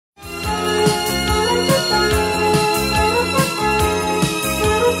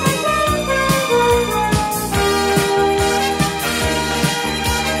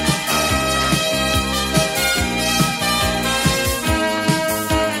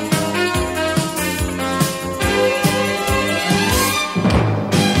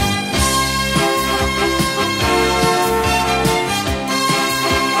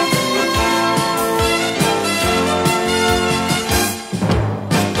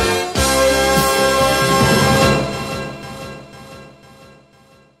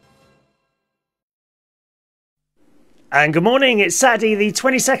And good morning, it's Saturday the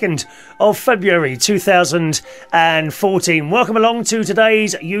 22nd of February 2014. Welcome along to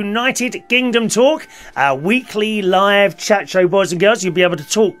today's United Kingdom Talk, our weekly live chat show, boys and girls. You'll be able to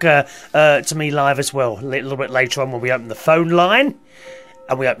talk to me live as well a little bit later on when we open the phone line.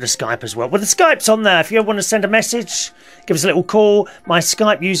 And we open the Skype as well. Well, the Skype's on there. If you want to send a message, give us a little call. My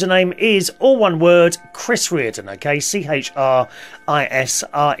Skype username is all one word, Chris Reardon, okay?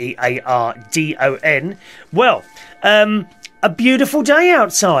 CHRISREARDON. Well, a beautiful day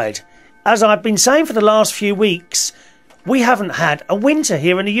outside. As I've been saying for the last few weeks, we haven't had a winter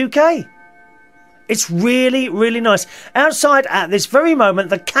here in the UK. It's really, really nice. Outside at this very moment,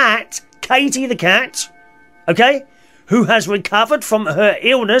 the cat, Katie the cat, okay, who has recovered from her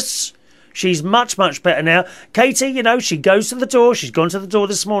illness. She's much, much better now. Katie, you know, she goes to the door. She's gone to the door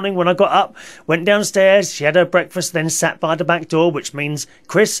this morning when I got up, went downstairs. She had her breakfast, then sat by the back door, which means,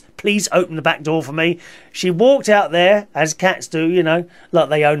 Chris, please open the back door for me. She walked out there, as cats do, you know, like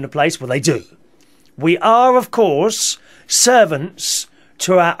they own the place. Well, they do. We are, of course, servants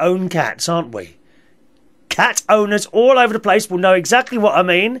to our own cats, aren't we? Cat owners all over the place will know exactly what I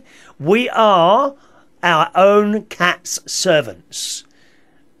mean. We are our own cat's servants.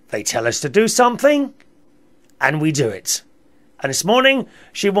 They tell us to do something, and we do it. And this morning,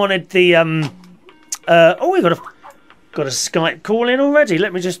 she wanted the oh, we got a Skype call in already.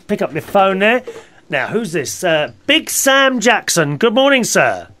 Let me just pick up my phone there. Now, who's this? Big Sam Jackson. Good morning,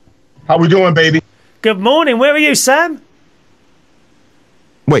 sir. How we doing, baby? Good morning. Where are you, Sam?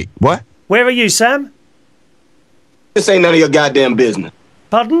 Wait, what? Where are you, Sam? This ain't none of your goddamn business.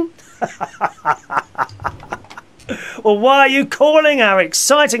 Pardon? Well, why are you calling our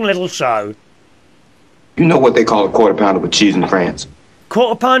exciting little show? You know what they call a quarter pounder with cheese in France?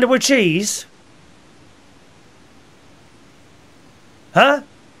 Quarter pounder with cheese? Huh?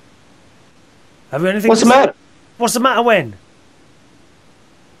 Have you anything? What's the matter? What's the matter when?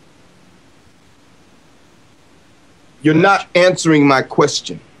 You're not answering my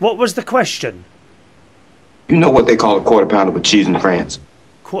question. What was the question? You know what they call a quarter pounder with cheese in France?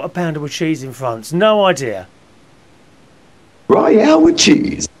 Quarter pounder with cheese in France? No idea. Royale with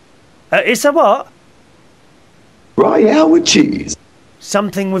cheese. It's a what? Royale with cheese.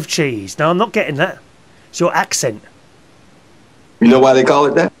 Something with cheese. No, I'm not getting that. It's your accent. You know why they call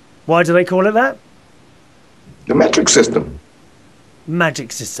it that? Why do they call it that? The metric system.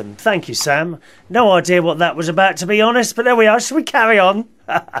 Magic system. Thank you, Sam. No idea what that was about, to be honest, but there we are. Shall we carry on?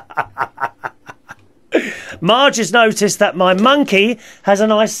 Marj has noticed that my monkey has a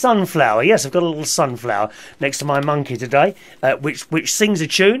nice sunflower. Yes, I've got a little sunflower next to my monkey today, which sings a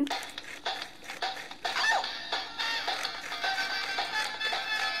tune.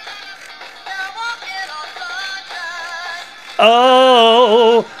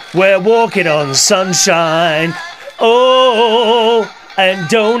 Oh, we're walking on sunshine. Oh, and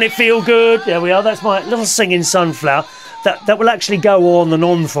don't it feel good? There we are. That's my little singing sunflower. That will actually go on and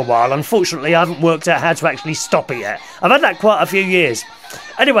on for a while. Unfortunately, I haven't worked out how to actually stop it yet. I've had that quite a few years.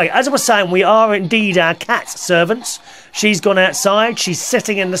 Anyway, as I was saying, we are indeed our cat's servants. She's gone outside. She's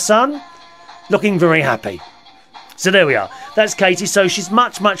sitting in the sun, looking very happy. So there we are. That's Katie. So she's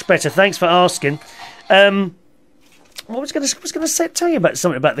much, much better. Thanks for asking. What was going to tell you about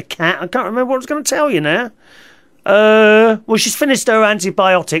something about the cat? I can't remember what I was going to tell you now. Well, she's finished her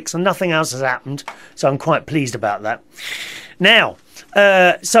antibiotics and nothing else has happened, so I'm quite pleased about that. Now,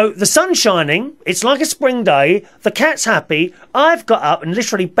 so the sun's shining, it's like a spring day, the cat's happy. I've got up and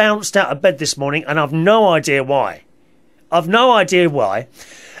literally bounced out of bed this morning and I've no idea why.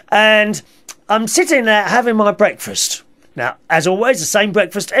 And I'm sitting there having my breakfast. Now, as always, the same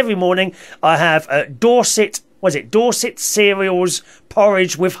breakfast every morning. I have Dorset cereals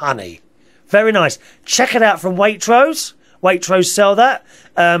porridge with honey. Very nice. Check it out from Waitrose. Waitrose sell that.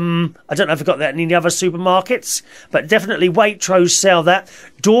 I don't know if I've got that in any other supermarkets, but definitely Waitrose sell that.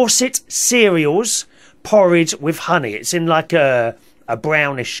 Dorset cereals porridge with honey. It's in like a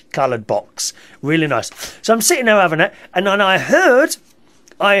brownish coloured box. Really nice. So I'm sitting there having it, and then I heard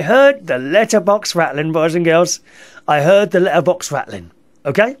the letterbox rattling, boys and girls. I heard the letterbox rattling.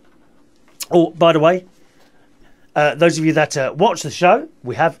 Okay? Oh, by the way, those of you that watch the show,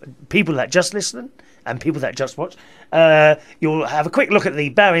 we have people that just listen and people that just watch. You'll have a quick look at the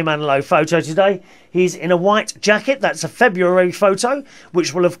Barry Manilow photo today. He's in a white jacket. That's a February photo,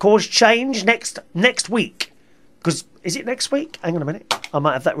 which will, of course, change next week. Because, is it next week? Hang on a minute. I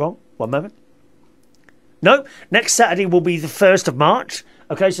might have that wrong. One moment. No, next Saturday will be the 1st of March.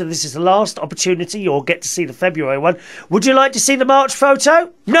 Okay, so this is the last opportunity. You'll get to see the February one. Would you like to see the March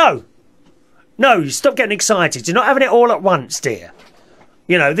photo? No. No, stop getting excited. You're not having it all at once, dear.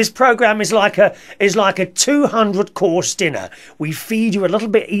 You know, this programme is like a 200-course dinner. We feed you a little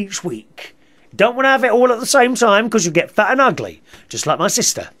bit each week. Don't want to have it all at the same time because you get fat and ugly, just like my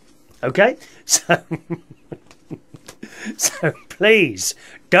sister. Okay? So, so please,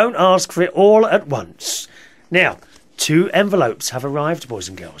 don't ask for it all at once. Now, 2 envelopes have arrived, boys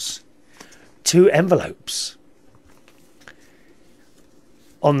and girls. 2 envelopes.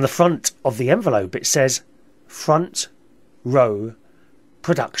 On the front of the envelope, it says, Front Row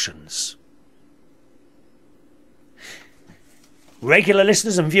Productions. Regular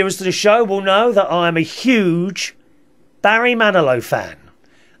listeners and viewers to the show will know that I am a huge Barry Manilow fan.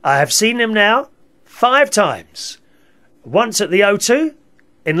 I have seen him now 5 times. Once at the O2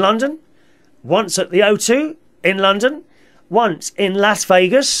 in London, once at the O2 in London, once in Las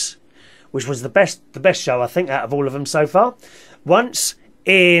Vegas, which was the best show I think out of all of them so far. Once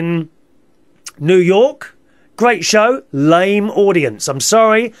in New York. Great show, lame audience. I'm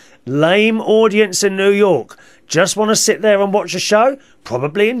sorry, lame audience in New York. Just want to sit there and watch a show.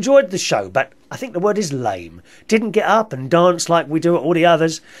 Probably enjoyed the show, but I think the word is lame. Didn't get up and dance like we do at all the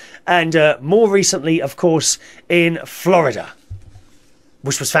others. And more recently, of course, in Florida,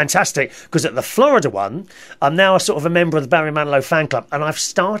 which was fantastic, because at the Florida one, I'm now a sort of a member of the Barry Manilow fan club, and I've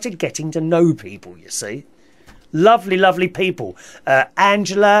started getting to know people, you see. Lovely, lovely people.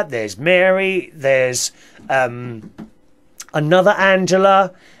 Angela, there's Mary, there's another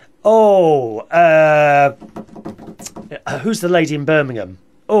Angela. Oh, who's the lady in Birmingham?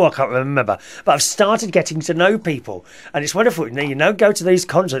 Oh, I can't remember. But I've started getting to know people. And it's wonderful. You know, go to these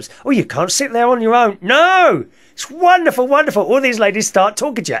concerts. Oh, you can't sit there on your own. No! It's wonderful, wonderful. All these ladies start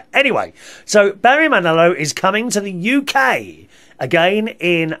talking to you. Anyway, so Barry Manilow is coming to the UK again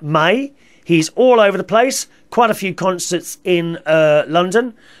in May. He's all over the place. Quite a few concerts in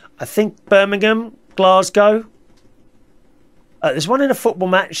London. I think Birmingham, Glasgow. There's one in a football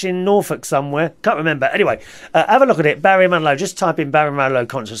match in Norfolk somewhere. Can't remember. Anyway, have a look at it. Barry Manilow. Just type in Barry Manilow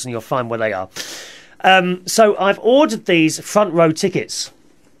concerts and you'll find where they are. So I've ordered these front row tickets.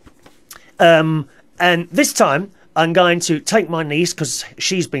 And this time I'm going to take my niece, because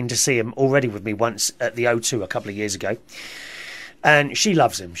she's been to see him already with me once at the O2 a couple of years ago. And she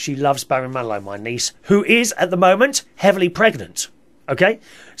loves him. She loves Barry Manilow, my niece, who is, at the moment, heavily pregnant. Okay?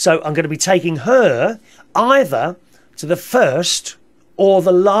 So I'm going to be taking her either to the first or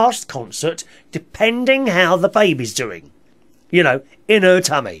the last concert, depending how the baby's doing. You know, in her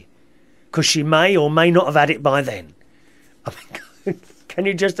tummy. Because she may or may not have had it by then. I mean, can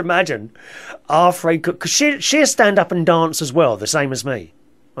you just imagine? Halfway, because she'll stand up and dance as well, the same as me.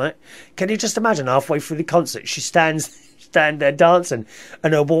 Right? Can you just imagine halfway through the concert, she stand there dancing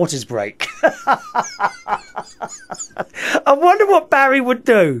and her waters break. I wonder what Barry would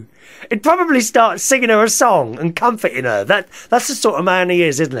do. He'd probably start singing her a song and comforting her. That's the sort of man he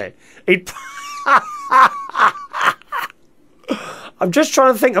is, isn't it? I'm just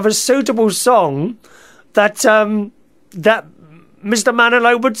trying to think of a suitable song that that Mr.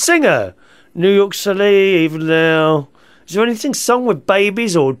 Manilow would sing her. New York City, even now. Is there anything sung with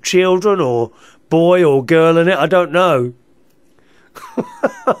babies or children or boy or girl in it? I don't know.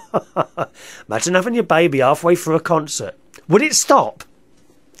 Imagine having your baby halfway through a concert. Would it stop?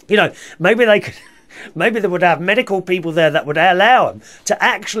 You know, maybe they would have medical people there that would allow them to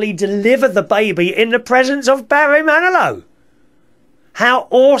actually deliver the baby in the presence of Barry Manilow. How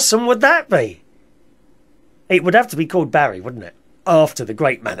awesome would that be? It would have to be called Barry, wouldn't it? After the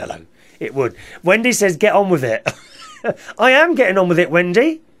great Manilow. It would. Wendy says, get on with it. I am getting on with it,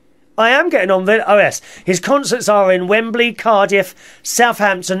 Wendy. I am getting on with it. Oh, yes. His concerts are in Wembley, Cardiff,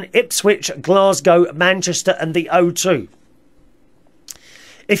 Southampton, Ipswich, Glasgow, Manchester and the O2.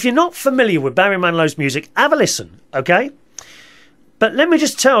 If you're not familiar with Barry Manilow's music, have a listen, okay? But let me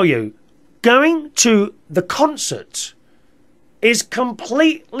just tell you, going to the concert is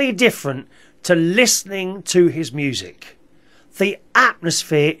completely different to listening to his music. The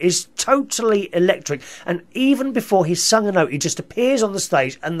atmosphere is totally electric. And even before he's sung a note, he just appears on the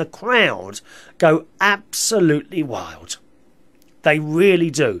stage and the crowd go absolutely wild. They really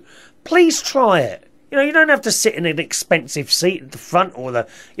do. Please try it. You know, you don't have to sit in an expensive seat at the front or the,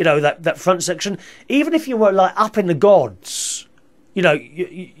 you know, that front section. Even if you were like up in the gods, you know,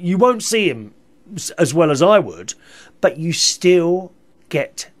 you won't see him as well as I would, but you still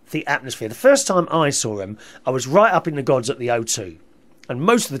get the atmosphere. The first time I saw him, I was right up in the gods at the O2. And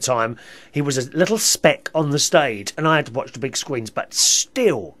most of the time, he was a little speck on the stage and I had to watch the big screens, but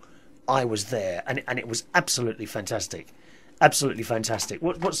still, I was there. And it was absolutely fantastic. Absolutely fantastic.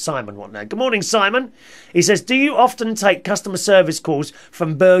 What's Simon want now? Good morning, Simon. He says, do you often take customer service calls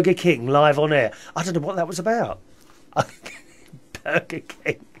from Burger King live on air? I don't know what that was about. Burger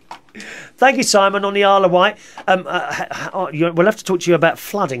King. Thank you, Simon, on the Isle of Wight. We'll have to talk to you about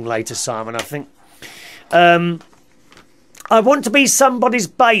flooding later, Simon, I think. I want to be somebody's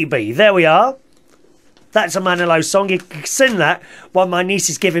baby. There we are. That's a Manilow song. You can sing that while my niece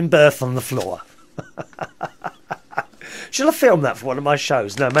is giving birth on the floor. Shall I film that for one of my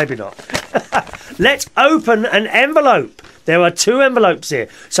shows? No, maybe not. Let's open an envelope. There are 2 envelopes here.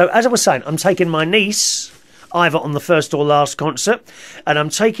 So, as I was saying, I'm taking my niece, either on the first or last concert, and I'm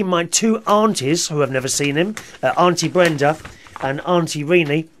taking my 2 aunties who have never seen him, Auntie Brenda and Auntie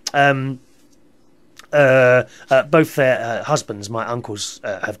Rini. Both their husbands, my uncles,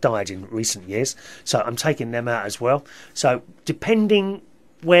 have died in recent years, so I'm taking them out as well. So depending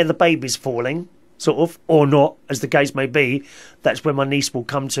where the baby's falling, sort of, or not, as the case may be, that's where my niece will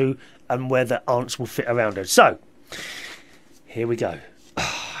come to and where the aunts will fit around her. So here we go.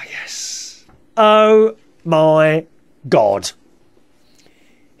 Oh, yes. Oh my God.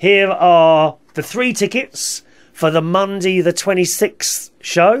 Here are the 3 tickets for the Monday the 26th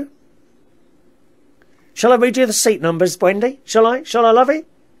show. Shall I read you the seat numbers, Wendy? Shall I, lovey?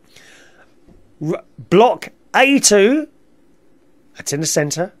 Block A2. That's in the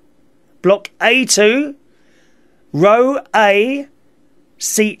centre. Block A2. Row A.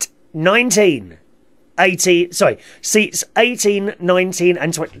 Seat 19. Seats 18, 19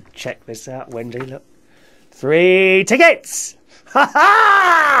 and 20. Check this out, Wendy, look. 3 tickets. Ha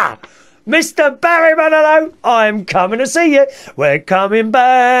ha! Mr. Barry Manilow, I'm coming to see you. We're coming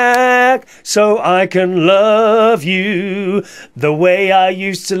back so I can love you the way I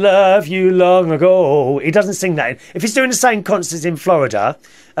used to love you long ago. He doesn't sing that. If he's doing the same concerts in Florida,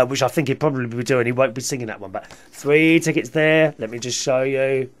 which I think he'd probably be doing, he won't be singing that one. But 3 tickets there. Let me just show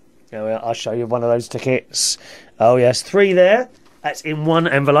you. I'll show you one of those tickets. Oh, yes, 3 there. That's in 1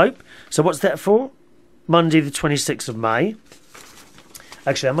 envelope. So what's that for? Monday the 26th of May.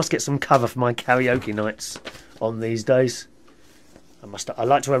 Actually, I must get some cover for my karaoke nights on these days. I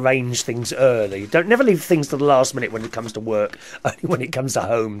like to arrange things early. Never leave things to the last minute when it comes to work. Only when it comes to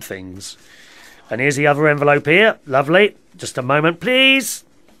home things. And here's the other envelope here. Lovely. Just a moment, please.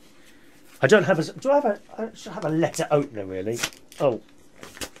 I don't have a... I should have a letter opener, really. Oh.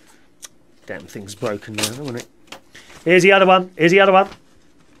 Damn thing's broken now, isn't it? Here's the other one. Here's the other one.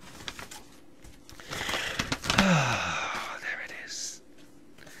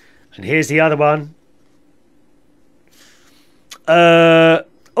 And here's the other one.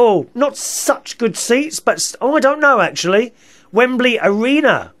 Oh, not such good seats, but... Oh, I don't know, actually. Wembley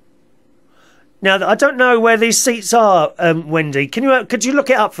Arena. Now, I don't know where these seats are, Wendy. Could you look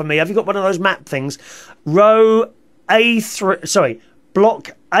it up for me? Have you got one of those map things? Row A3... Sorry,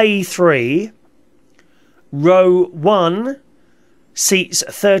 block A3. Row 1. Seats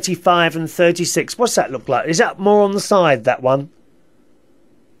 35 and 36. What's that look like? Is that more on the side, that one?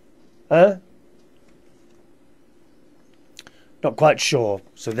 Not quite sure.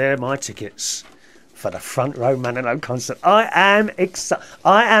 So there are my tickets for the front row Manilow concert. I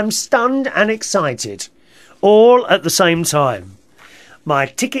am stunned and excited, all at the same time. My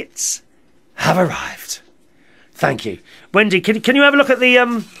tickets have arrived. Thank you, Wendy. Can you have a look at the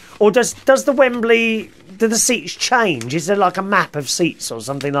or does the Wembley? Do the seats change? Is there like a map of seats or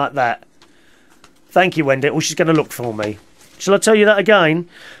something like that? Thank you, Wendy. Oh, she's going to look for me. Shall I tell you that again?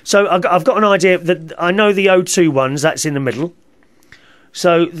 So I've got an idea that I know the O2 ones, that's in the middle.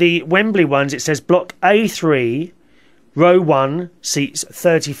 So the Wembley ones, it says block A3, row 1, seats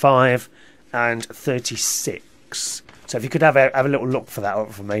 35 and 36. So if you could have a little look for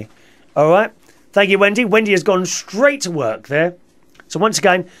that for me. All right. Thank you, Wendy. Wendy has gone straight to work there. So once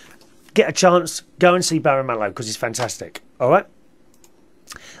again, get a chance, go and see Barry Manilow because he's fantastic. All right.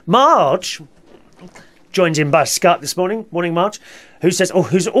 Marj joined in by Skype this morning. Morning, Marj.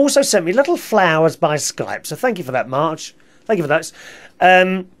 Who's also sent me little flowers by Skype. So thank you for that, Marj. Thank you for that.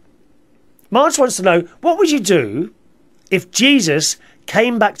 Marj wants to know, what would you do if Jesus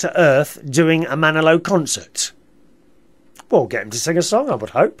came back to Earth doing a Manilow concert? Well, get him to sing a song, I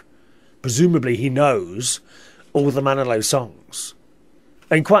would hope. Presumably he knows all the Manilow songs.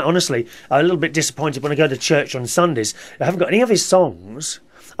 And quite honestly, I'm a little bit disappointed when I go to church on Sundays. I haven't got any of his songs.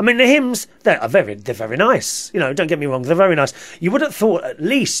 I mean, the hymns, they're very nice. You know, don't get me wrong, they're very nice. You would have thought at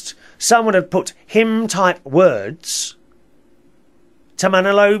least someone had put hymn-type words to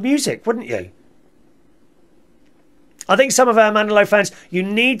Manilow music, wouldn't you? I think some of our Manilow fans, you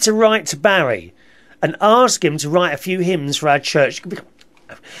need to write to Barry and ask him to write a few hymns for our church.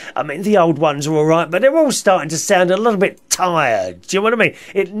 I mean, the old ones are all right, but they're all starting to sound a little bit tired. Do you know what I mean?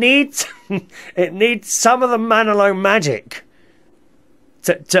 It needs some of the Manilow magic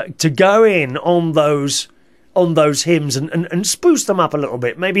to go in on those on those hymns and spruce them up a little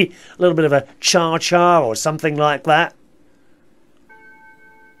bit. Maybe a little bit of a cha-cha or something like that.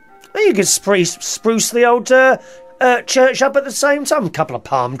 You could spruce the old church up at the same time. A couple of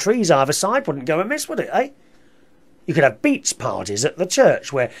palm trees either side wouldn't go amiss, would it, eh? You could have beach parties at the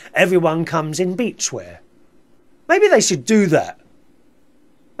church where everyone comes in beachwear. Maybe they should do that.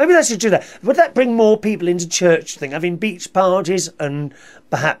 Maybe they should do that. Would that bring more people into church, think, having beach parties and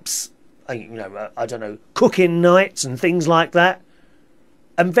perhaps, I don't know, cooking nights and things like that?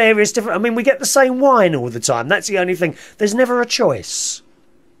 And various different... I mean, we get the same wine all the time. That's the only thing. There's never a choice.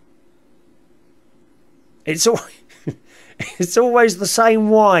 It's always the same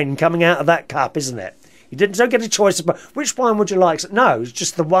wine coming out of that cup, isn't it? You don't get a choice about which wine would you like. No, it's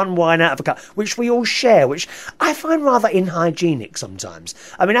just the one wine out of a cup, which we all share, which I find rather inhygienic sometimes.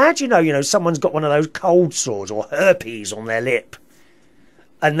 I mean, how do you know, someone's got one of those cold sores or herpes on their lip,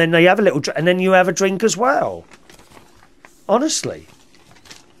 and then they have a little, and then you have a drink as well. Honestly,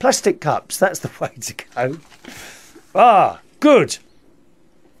 plastic cups, that's the way to go. Ah, good.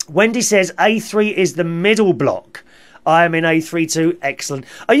 Wendy says A3 is the middle block. I am in A32. Excellent.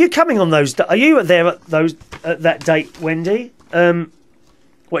 Are you coming on those? Are you there at that date, Wendy?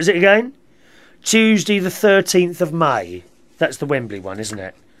 What is it again? Tuesday, the 13th of May. That's the Wembley one, isn't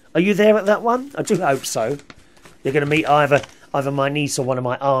it? Are you there at that one? I do hope so. You're going to meet either my niece or one of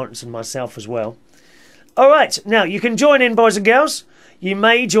my aunts and myself as well. All right. Now you can join in, boys and girls. You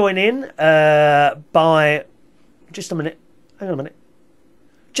may join in by just a minute. Hang on a minute.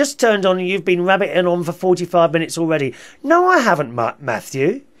 Just turned on and you've been rabbiting on for 45 minutes already. No, I haven't,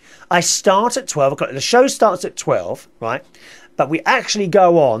 Matthew. I start at 12 o'clock. The show starts at 12, right? But we actually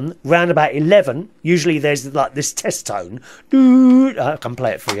go on round about 11. Usually there's like this test tone. I can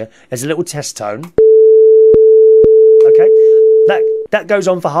play it for you. There's a little test tone. Okay. That goes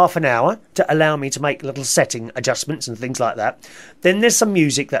on for half an hour to allow me to make little setting adjustments and things like that. Then there's some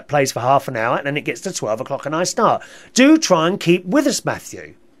music that plays for half an hour and then it gets to 12 o'clock and I start. Do try and keep with us,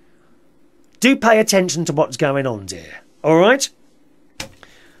 Matthew. Do pay attention to what's going on, dear. All right?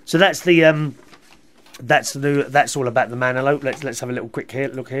 So that's the that's all about the Manilow. Let's have a little quick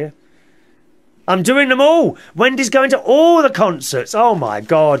look here. I'm doing them all. Wendy's going to all the concerts. Oh my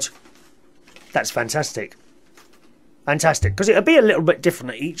God. That's fantastic. Fantastic, because it'll be a little bit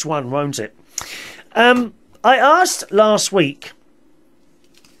different at each one, won't it? I asked last week.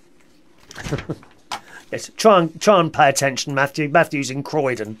 Yes, try and pay attention, Matthew. Matthew's in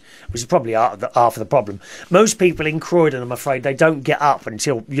Croydon, which is probably half of the problem. Most people in Croydon, I'm afraid, they don't get up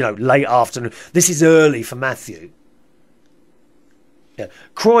until late afternoon. This is early for Matthew. Yeah.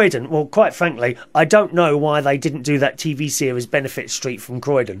 Croydon. Well, quite frankly, I don't know why they didn't do that TV series Benefit Street from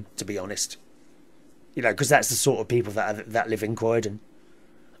Croydon. To be honest. Because that's the sort of people that live in Croydon.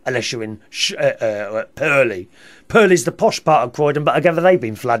 Unless you're in Purley. Purley's the posh part of Croydon, but I gather they've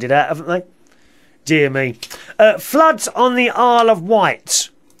been flooded out, haven't they? Dear me. Floods on the Isle of Wight.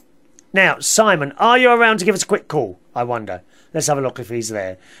 Now, Simon, are you around to give us a quick call? I wonder. Let's have a look if he's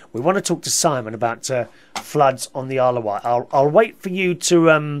there. We want to talk to Simon about floods on the Isle of Wight. I'll wait for you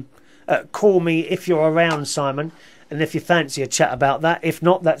to call me if you're around, Simon, and if you fancy a chat about that. If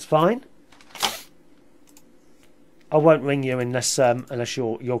not, that's fine. I won't ring you unless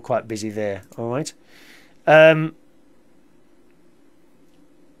you're quite busy there. All right.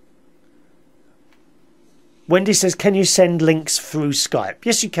 Wendy says, "Can you send links through Skype?"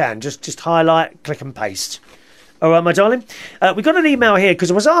 Yes, you can. Just highlight, click and paste. All right, my darling. We got an email here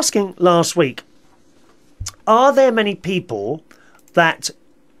because I was asking last week: are there many people that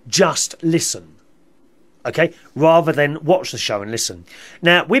just listen? Okay, rather than watch the show and listen.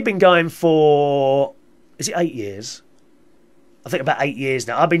 Now we've been going for. Is it 8 years? I think about 8 years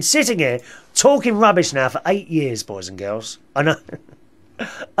now. I've been sitting here talking rubbish now for 8 years, boys and girls. I know.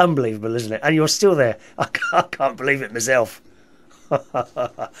 Unbelievable, isn't it? And you're still there. I can't believe it myself.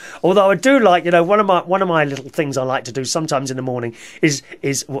 Although I do like, one of my little things I like to do sometimes in the morning is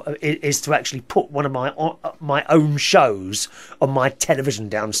to actually put one of my own shows on my television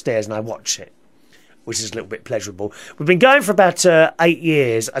downstairs and I watch it, which is a little bit pleasurable. We've been going for about 8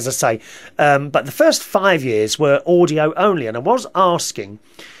 years, as I say, but the first 5 years were audio only, and I was asking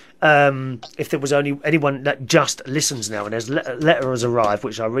if there was only anyone that just listens now, and there's a letter has arrived,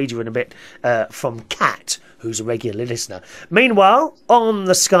 which I'll read you in a bit, from Kat, who's a regular listener. Meanwhile, on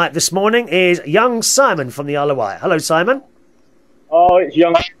the Skype this morning is young Simon from the Isle of Wight. Hello, Simon. Oh, it's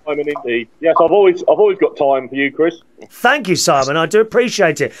young Simon indeed. Yes, I've always got time for you, Chris. Thank you, Simon. I do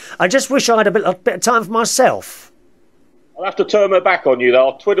appreciate it. I just wish I had a bit of time for myself. I'll have to turn my back on you,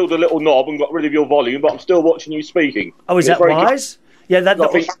 though. I've twiddled a little knob and got rid of your volume, but I'm still watching you speaking. Oh, is that wise? Yeah,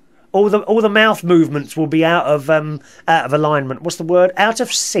 all the mouth movements will be out of alignment. What's the word? Out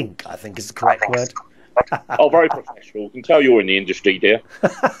of sync, I think is the correct word. Oh, very professional. Can tell you're in the industry, dear.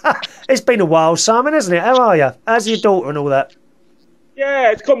 It's been a while, Simon, hasn't it? How are you? How's your daughter and all that?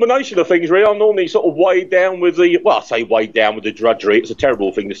 Yeah, it's a combination of things, really. I'm normally sort of weighed down with the... Well, I say weighed down with the drudgery. It's a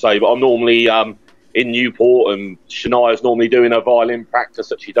terrible thing to say, but I'm normally in Newport, and Shania's normally doing her violin practice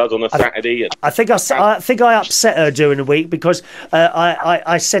that she does on a Saturday. And I think I upset her during the week because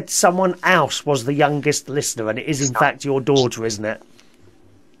I said someone else was the youngest listener, and it is, in fact, your daughter, isn't it?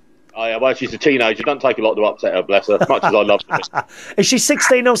 Oh, yeah, well, she's a teenager. It doesn't take a lot to upset her, bless her, as much as I love her. Is she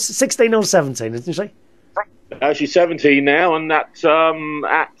 16 or 17, isn't she? She's 17 now, and that's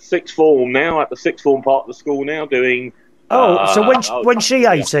at sixth form now, at the sixth form part of the school now, doing... so when's she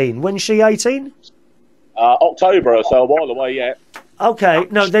 18? When's she 18? October, so a while away yet. Okay,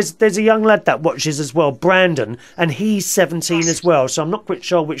 no, there's a young lad that watches as well, Brandon, and he's 17 as well, so I'm not quite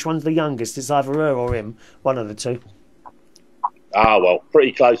sure which one's the youngest. It's either her or him, one of the two. Ah, well,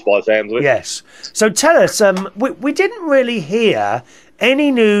 pretty close by the sounds of it. Yes. So tell us, we didn't really hear any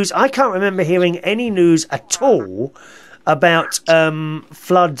news. I can't remember hearing any news at all about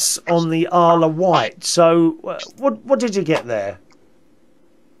floods on the Isle of Wight. So what did you get there?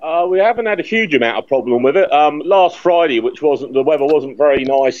 We haven't had a huge amount of problem with it. Last Friday, the weather wasn't very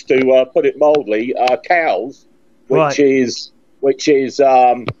nice, to put it mildly. Cowes, which is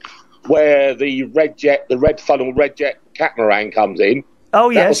where the red funnel red jet catamaran comes in. Oh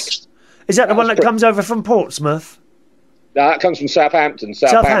yes, is that the one that comes over from Portsmouth? No, that comes from Southampton.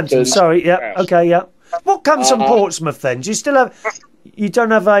 Southampton. Sorry. Yeah. Okay. Yeah. What comes from Portsmouth then? Do you still have? You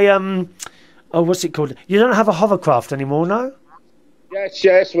don't have a what's it called? You don't have a hovercraft anymore, no?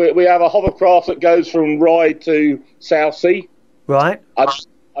 Yes. We have a hovercraft that goes from Ryde to Southsea. Right.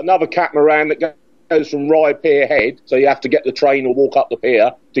 Another catamaran that goes from Ryde Pier Head, so you have to get the train or walk up the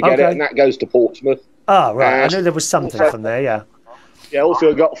pier to get it, and that goes to Portsmouth. Ah, right. I knew there was something from there, yeah. Yeah, also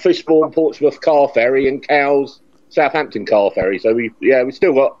we've got Fishbourne Portsmouth car ferry and Cowes Southampton car ferry. So we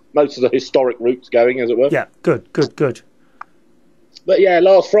still got most of the historic routes going, as it were. Yeah, good. But yeah,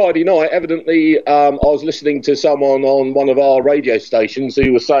 last Friday night, evidently, I was listening to someone on one of our radio stations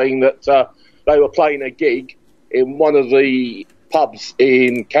who was saying that they were playing a gig in one of the pubs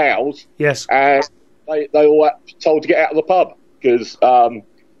in Cowes. Yes. And they all were told to get out of the pub because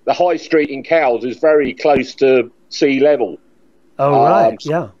the high street in Cowes is very close to sea level. Oh, right,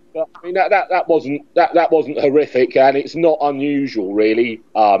 yeah. But, I mean, that wasn't horrific, and it's not unusual, really,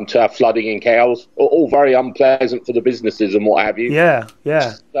 to have flooding in Cowes. All very unpleasant for the businesses and what have you. Yeah.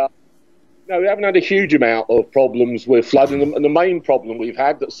 No, we haven't had a huge amount of problems with flooding, and the main problem we've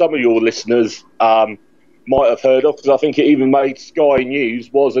had that some of your listeners might have heard of, because I think it even made Sky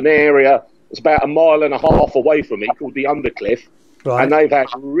News, was an area that's about 1.5 miles away from me called the Undercliff, right. And they've had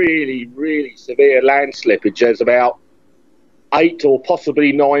really, really severe land slippage. There's about 8 or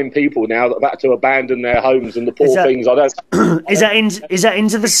possibly 9 people now that have had to abandon their homes, and the poor things. Is that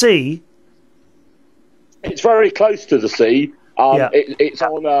into the sea? It's very close to the sea.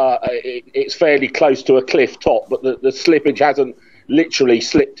 It's fairly close to a cliff top, but the slippage hasn't literally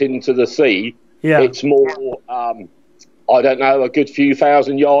slipped into the sea. Yeah. It's more, I don't know, a good few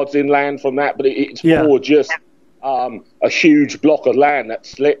thousand yards inland from that, but it's more just a huge block of land that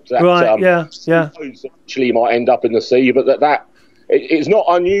slipped. That, actually might end up in the sea, but it's not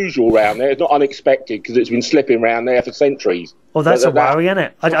unusual around there. It's not unexpected because it's been slipping around there for centuries. Well, that's a worry, isn't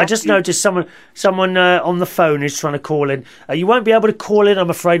it? I just noticed someone on the phone is trying to call in. You won't be able to call in, I'm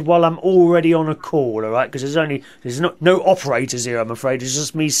afraid, while I'm already on a call, all right? Because there's no operators here, I'm afraid. It's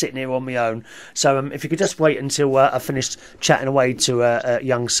just me sitting here on my own. So if you could just wait until I finished chatting away to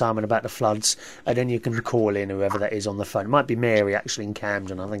young Simon about the floods, and then you can call in, whoever that is on the phone. It might be Mary, actually, in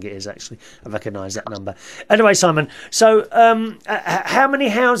Camden. I think it is, actually. I recognise that number. Anyway, Simon, so how many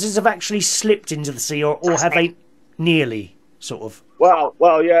houses have actually slipped into the sea, or have they nearly... sort of?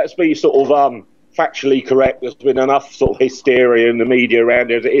 Well, yeah, it's been sort of factually correct. There's been enough sort of hysteria in the media around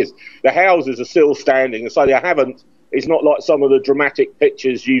it as it is. The houses are still standing, and so it's not like some of the dramatic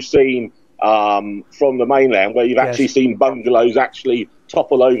pictures you've seen from the mainland where you've actually seen bungalows actually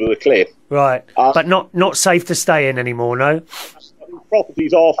topple over the cliff. Right, but not safe to stay in anymore, no?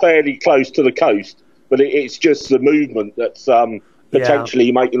 Properties are fairly close to the coast, but it's just the movement that's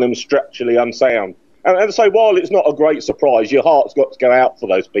potentially making them structurally unsound. And so while it's not a great surprise, your heart's got to go out for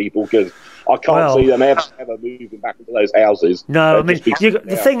those people because I can't see them ever moving back into those houses. No, I mean,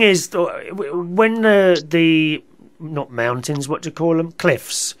 the thing is, when the not mountains, what do you call them?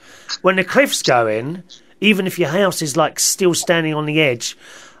 Cliffs. When the cliffs go in, even if your house is like still standing on the edge,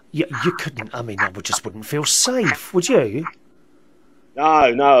 you couldn't, I mean, I just wouldn't feel safe, would you?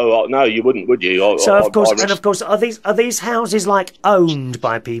 No, you wouldn't, would you? Of course, are these houses like owned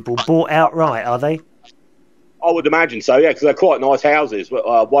by people, bought outright? Are they? I would imagine so, yeah, because they're quite nice houses.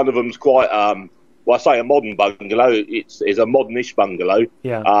 But one of them's quite, I say a modern bungalow. It's a modernish bungalow.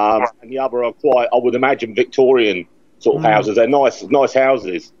 Yeah. And the other are quite, I would imagine, Victorian sort of houses. They're nice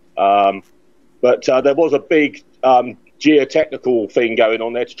houses. But there was a big geotechnical thing going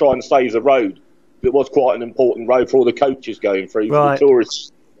on there to try and save the road. It was quite an important road for all the coaches going through, for the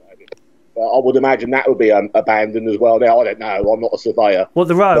tourists. I would imagine that would be abandoned as well. Now, I don't know. I'm not a surveyor. What,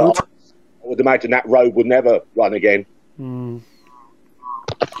 the road? I would imagine that road would never run again. Well,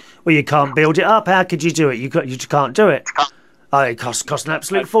 you can't build it up. How could you do it? You can't do it. Oh, it costs an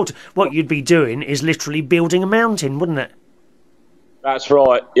absolute fortune. What you'd be doing is literally building a mountain, wouldn't it? That's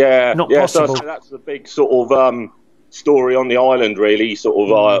right. Yeah. Not possible. So that's the big sort of story on the island, really, sort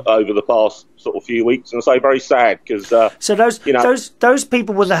of over the past sort of few weeks, and I say very sad because. So those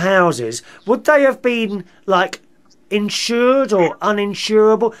people with the houses, would they have been like insured or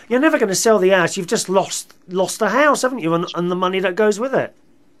uninsurable? You're never going to sell the house. You've just lost the house, haven't you, and the money that goes with it.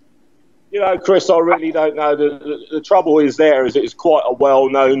 You know, Chris, I really don't know. The trouble is it's quite a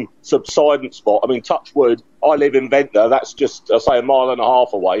well-known subsidence spot. I mean, touch wood, I live in Ventnor. That's just, I say, a mile and a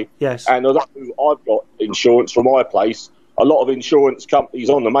half away. Yes. And although I've got insurance for my place, a lot of insurance companies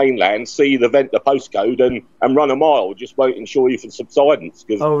on the mainland see the Ventnor postcode and run a mile, just won't insure you for subsidence.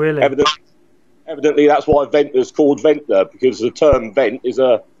 Oh, really? Evidently, that's why Ventnor's called Ventnor, because the term vent is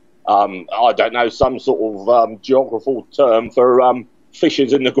I don't know, some sort of geographical term for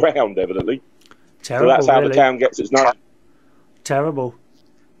fissures in the ground, evidently. Terrible, so that's how really. the town gets its name. Terrible.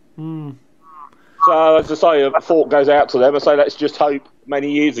 So, as I say, a thought goes out to them. I say, let's just hope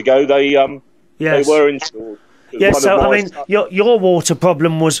many years ago they were insured. Yeah, so, I mean, your water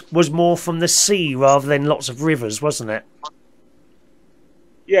problem was more from the sea rather than lots of rivers, wasn't it?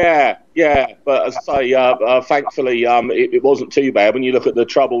 Yeah, but as I say, thankfully, it wasn't too bad. When you look at the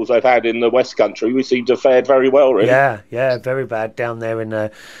troubles they've had in the West Country, we seem to have fared very well, really. Yeah, very bad down there in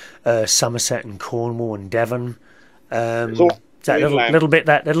Somerset and Cornwall and Devon. That little bit,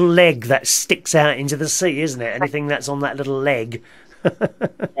 that little leg that sticks out into the sea, isn't it? Anything that's on that little leg.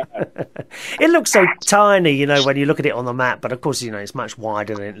 It looks so tiny, you know, when you look at it on the map, but of course, you know, it's much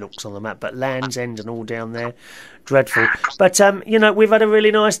wider than it looks on the map. But Land's End and all down there, dreadful. But you know, we've had a really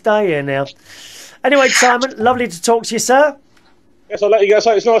nice day here now. Anyway, Simon, lovely to talk to you, sir. Yes, I'll let you go.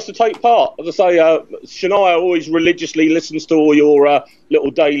 So it's nice to take part. As I say, Shania always religiously listens to all your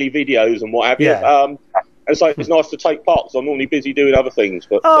little daily videos and what have you. And so it's nice to take part because I'm normally busy doing other things.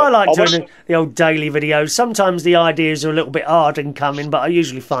 But I like doing the old daily videos. Sometimes the ideas are a little bit hard in coming, but I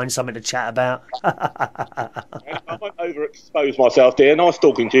usually find something to chat about. I won't overexpose myself, dear. Nice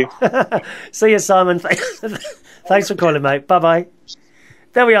talking to you. See you, Simon. Thanks for calling, mate. Bye-bye.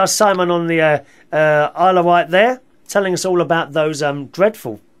 There we are, Simon on the Isle of Wight there, telling us all about those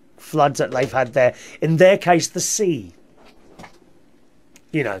dreadful floods that they've had there. In their case, the sea.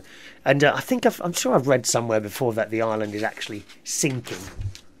 You know. And I think I'm sure I've read somewhere before that the island is actually sinking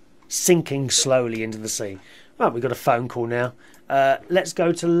slowly into the sea. Right, we've got a phone call now. Let's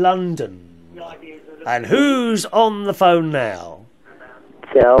go to London. And who's on the phone now?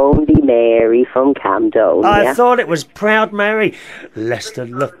 It's only Mary from Camden. I thought it was Proud Mary. Leicester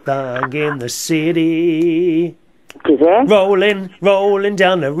look down in the city. Is it? Rolling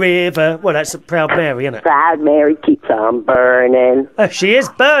down the river. Well, that's a Proud Mary, isn't it? Proud Mary keeps on burning. Oh, she is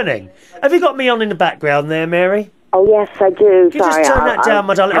burning. Have you got me on in the background there, Mary? Oh, yes, I do. Could you just turn that down,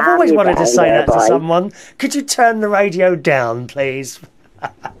 my darling? I've always wanted to say that to someone. Could you turn the radio down, please?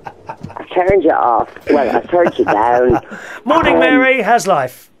 I turned you off. Well, I turned you down. Morning, Mary. How's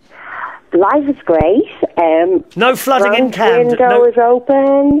life? Life is great. No flooding in Camden. Window is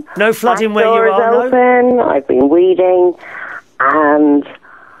open. No flooding where you are, open. No? I've been weeding, and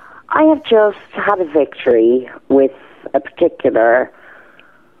I have just had a victory with a particular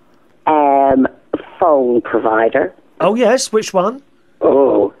phone provider. Oh yes, which one?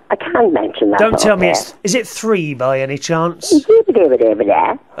 Oh, I can't mention that. Don't tell me is it 3 by any chance?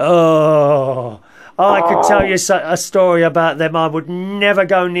 I could tell you a story about them. I would never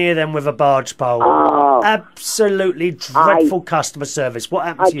go near them with a barge pole. Oh, absolutely dreadful customer service. What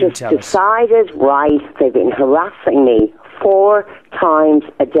happened to you? Tell us. I just decided, right, they've been harassing me 4 times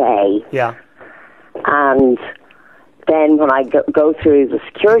a day. Yeah. And then when I go through the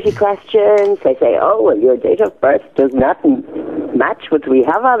security questions, they say, oh, well, your date of birth does not match what we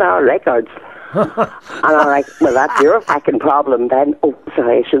have on our records. And I'm like, well, that's your fucking problem then. Oh,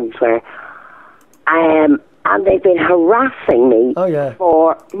 sorry, I shouldn't swear. And they've been harassing me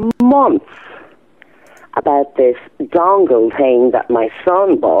for months about this dongle thing that my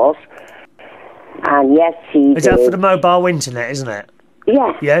son bought. And yes, he Is that for the mobile internet, isn't it?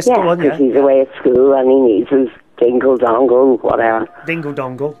 Yeah. Yes, go on, because he's away at school and he needs his dingle dongle, whatever. Dingle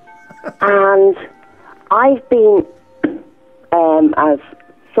dongle. And I've been, as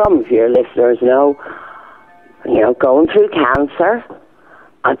some of your listeners know, going through cancer.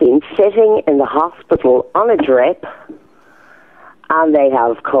 I've been sitting in the hospital on a drip, and they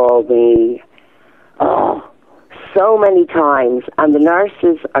have called me, so many times, and the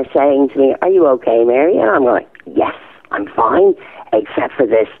nurses are saying to me, "Are you okay, Mary?" And I'm like, "Yes, I'm fine, except for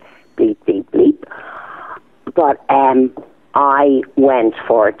this bleep, bleep, bleep." But I went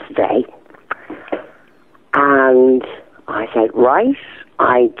for it today, and I said, right,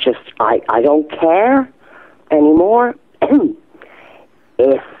 I don't care anymore.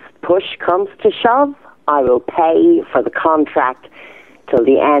 If push comes to shove, I will pay for the contract till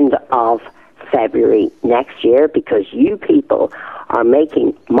the end of February next year, because you people are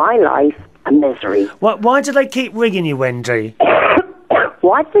making my life a misery. Why do they keep ringing you, Wendy?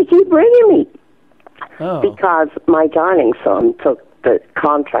 Why do they keep ringing me? Oh. Because my darling son took the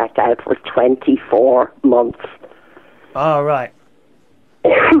contract out for 24 months. Oh, right.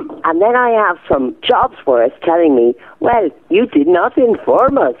 And then I have some jobs worth telling me, well, you did not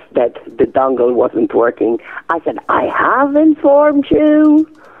inform us that the dongle wasn't working. I said, I have informed you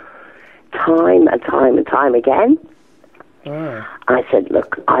time and time and time again. Oh. I said,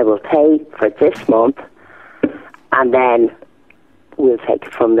 look, I will pay for this month, and then we'll take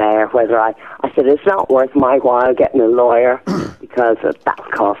it from there. I said, it's not worth my while getting a lawyer because that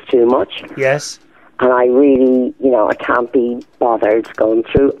costs too much. Yes. And I really, I can't be bothered going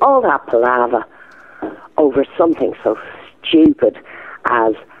through all that palaver over something so stupid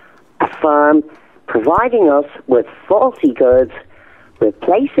as a firm providing us with faulty goods,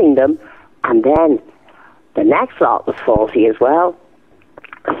 replacing them, and then the next lot was faulty as well.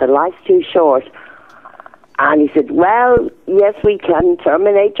 I said, life's too short. And he said, well, yes, we can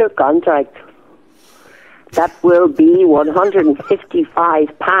terminate your contract. That will be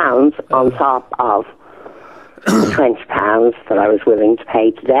 £155 on top of £20 that I was willing to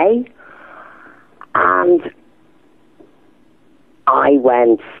pay today. And I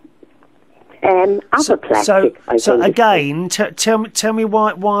went apoplectic. So again, tell me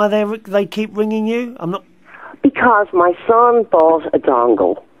why they keep ringing you? I'm not. Because my son bought a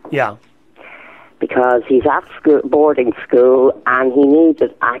dongle. Yeah. Because he's at boarding school and he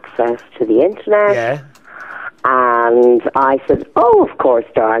needed access to the internet. Yeah. And I said, oh, of course,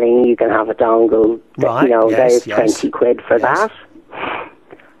 darling, you can have a dongle. Right, there's 20 quid for that.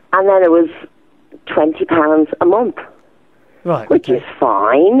 And then it was £20 a month. Right. Which is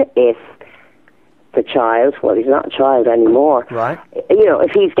fine if the child, well, he's not a child anymore. Right.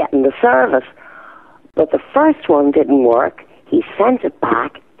 If he's getting the service. But the first one didn't work. He sent it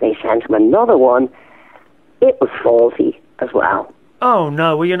back. They sent him another one. It was faulty as well. Oh,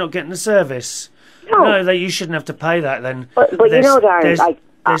 no, well, you're not getting the service. No, you shouldn't have to pay that then. But darling,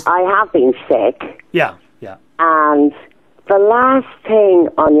 I have been sick. Yeah. And the last thing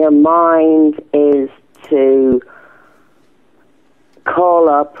on your mind is to call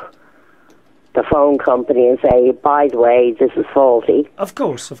up the phone company and say, by the way, this is faulty. Of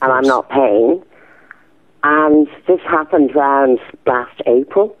course. And I'm not paying. And this happened around last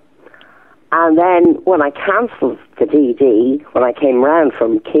April. And then when I cancelled the DD, when I came round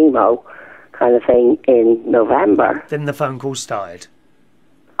from chemo kind of thing in November. Then the phone call started.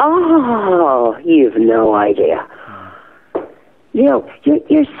 Oh, you've no idea. You're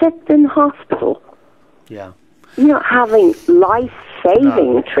sitting in hospital. Yeah. You're not having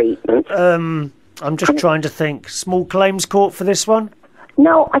life-saving treatment. I'm just trying to think. Small claims court for this one?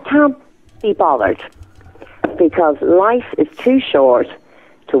 No, I can't be bothered. Because life is too short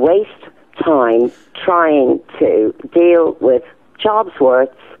to waste time trying to deal with jobs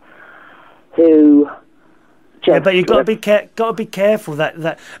worths who just... but you've got to be careful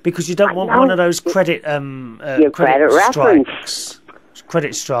that because you don't want one of those credit credit strikes.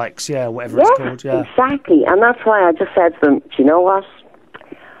 Credit strikes, whatever it's called. Yeah, exactly. And that's why I just said to them, do you know what?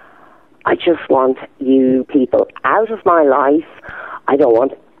 I just want you people out of my life. I don't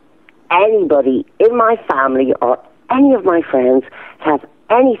want anybody in my family or any of my friends to have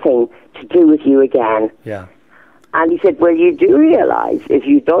anything to do with you again. Yeah. And he said, well, you do realise if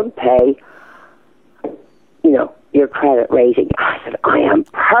you don't pay, your credit rating. I said, I am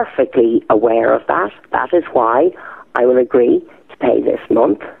perfectly aware of that. That is why I will agree to pay this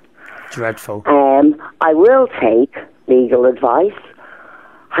month. Dreadful. I will take legal advice.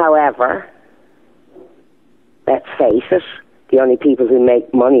 However, let's face it, the only people who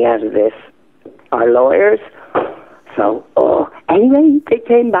make money out of this our lawyers. So, anyway, they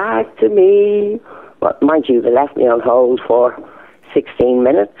came back to me. Well, mind you, they left me on hold for 16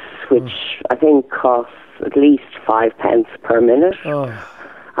 minutes, which I think costs at least 5 pence per minute. Oh.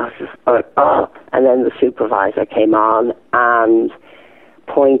 I was just like, and then the supervisor came on and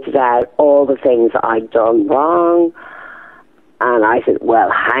pointed out all the things I'd done wrong. And I said, well,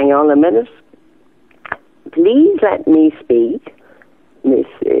 hang on a minute. Please let me speak,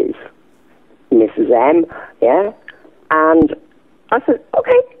 Mrs. M, yeah? And I said,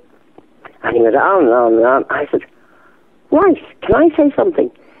 okay. And he went on and on and on. I said, right, can I say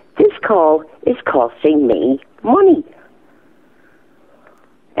something? This call is costing me money.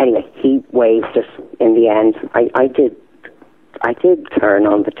 Anyway, he waived it in the end. I did turn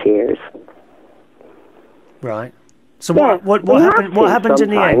on the tears. Right. So what happened? What happened in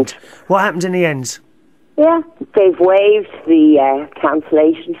the end? What happened in the end? Yeah, they've waived the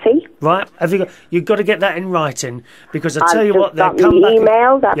cancellation fee. Right. Have you've got to get that in writing, because I tell you what, they'll come back.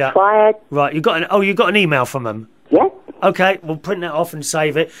 Email. That's why. Right. You got an email from them. Yeah. Okay, we'll print that off and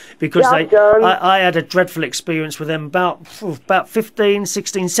save it, because I had a dreadful experience with them about 15,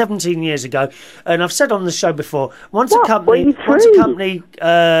 16, 17 years ago, and I've said on the show before, once a company 3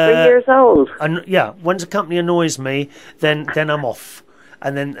 years old. And once a company annoys me, then I'm off.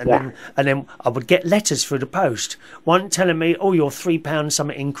 And then I would get letters through the post, one telling me, you're £3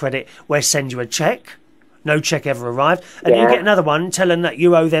 something in credit, we'll send you a cheque. No cheque ever arrived. And you get another one telling that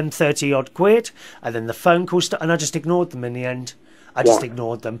you owe them 30 odd quid. And then the phone call and I just ignored them in the end. I just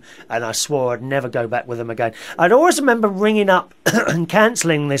ignored them. And I swore I'd never go back with them again. I'd always remember ringing up and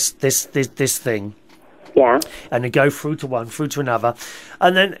cancelling this thing. Yeah. And they go through to one, through to another.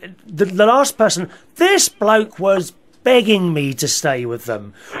 And then the last person, this bloke was begging me to stay with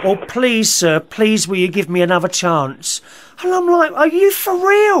them. Please, sir, please, will you give me another chance? And I'm like, are you for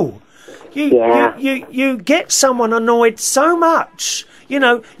real? You get someone annoyed so much,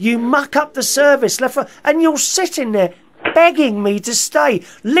 you muck up the service, and you're sitting there begging me to stay,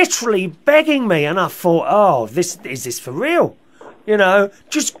 literally begging me. And I thought, is this for real?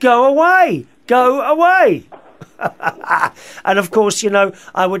 Just go away. And of course,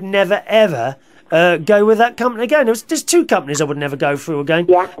 I would never ever go with that company again. There's 2 companies I would never go through again.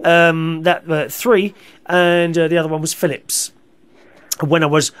 Yeah. 3, and the other one was Philips. When I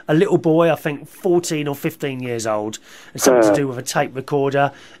was a little boy, I think 14 or 15 years old, and something to do with a tape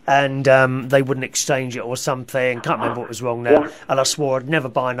recorder, and they wouldn't exchange it or something. Can't remember what was wrong there. Yeah. And I swore I'd never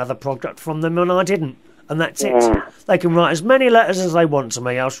buy another product from them, and I didn't. And that's it. They can write as many letters as they want to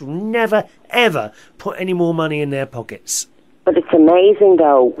me. I shall never, ever put any more money in their pockets. But it's amazing,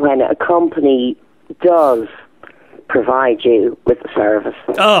 though, when a company does provide you with the service.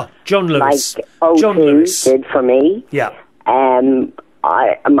 Oh, John Lewis. Like O2 did for me. Yeah.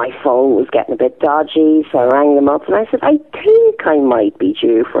 My phone was getting a bit dodgy, so I rang them up and I said, I think I might be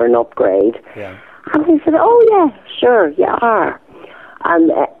due for an upgrade. Yeah. And they said, oh yeah, sure, you are.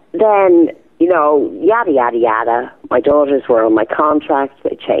 And then, yada, yada, yada. My daughters were on my contract,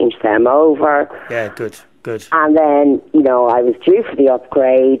 they changed them over. Yeah, good. And then, I was due for the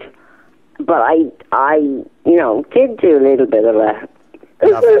upgrade, but I did do a little bit of a...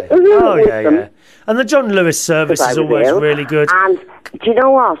 Lovely. Oh, yeah. And the John Lewis service is always really good. And do you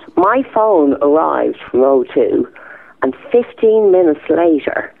know what? My phone arrived from O2, and 15 minutes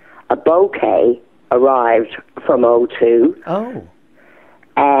later, a bouquet arrived from O2. Oh.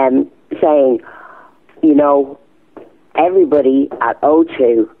 Saying, everybody at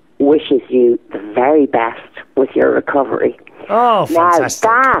O2 wishes you the very best with your recovery. Oh, fantastic.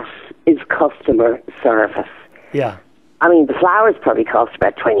 Now, that is customer service. Yeah. I mean, the flowers probably cost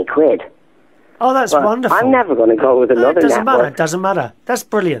about 20 quid. Oh, that's wonderful. I'm never going to go with another network. It doesn't matter. That's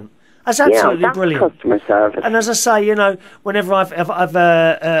brilliant. That's absolutely brilliant. That's customer service. And as I say, whenever I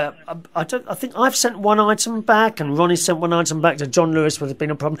think I've sent one item back, and Ronny sent one item back to John Lewis where there's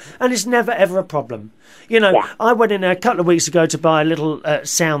been a problem, and it's never ever a problem. I went in there a couple of weeks ago to buy a little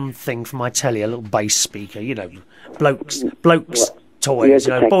sound thing for my telly, a little bass speaker. Blokes. Toys,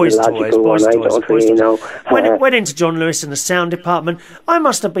 boys' toys. Went into John Lewis in the sound department. I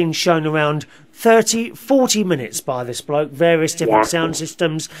must have been shown around 30, 40 minutes by this bloke, various different sound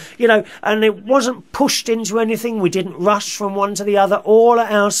systems, and it wasn't pushed into anything. We didn't rush from one to the other, all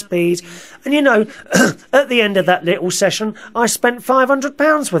at our speed. And, at the end of that little session, I spent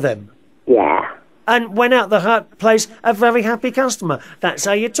 £500 with him. Yeah. And went out the place a very happy customer. That's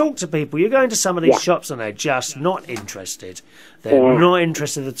how you talk to people. You go into some of these shops and they're just not interested. They're not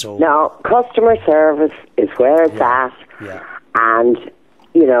interested at all. No, customer service is where it's at. Yeah. And,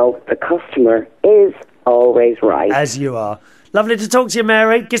 the customer is always right. As you are. Lovely to talk to you,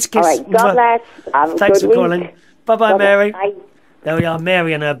 Mary. Kiss, kiss. All right, God bless. Have a Thanks good for week. calling. Bye-bye, Mary. Bye. There we are,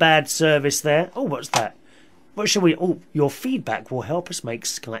 Mary and her bad service there. Oh, what's that? What shall we... Oh, your feedback will help us make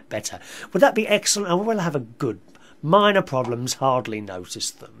Skype better. Would that be excellent? Oh, we'll have a good... Minor problems, hardly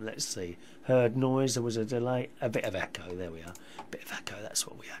noticed them. Let's see. Heard noise, there was a delay. A bit of echo, there we are. A bit of echo, that's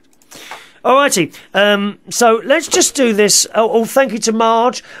what we had. Alrighty, so let's just do this. Oh, thank you to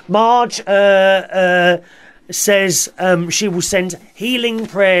Marj. Marj says she will send healing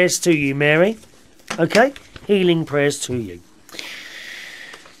prayers to you, Mary. Okay? Healing prayers to you.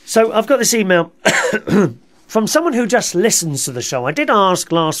 So I've got this email from someone who just listens to the show. I did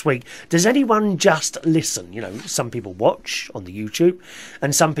ask last week, does anyone just listen? You know, some people watch on the YouTube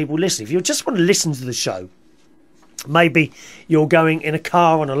and some people listen. If you just want to listen to the show, maybe you're going in a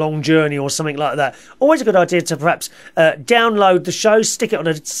car on a long journey or something like that. Always a good idea to perhaps download the show, stick it on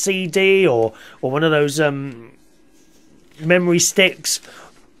a CD or one of those memory sticks,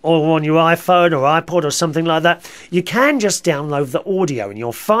 or on your iPhone or iPod or something like that. You can just download the audio, and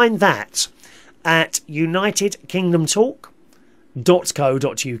you'll find that at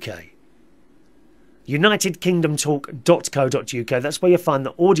unitedkingdomtalk.co.uk. unitedkingdomtalk.co.uk. That's where you find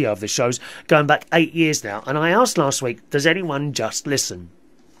the audio of the shows going back 8 years now. And I asked last week, does anyone just listen?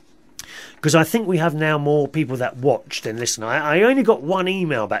 Because I think we have now more people that watch than listen. I only got one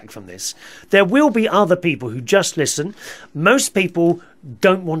email back from this. There will be other people who just listen. Most people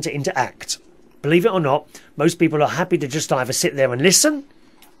don't want to interact. Believe it or not, most people are happy to just either sit there and listen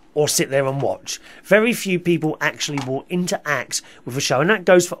or sit there and watch. Very few people actually will interact with a show, and that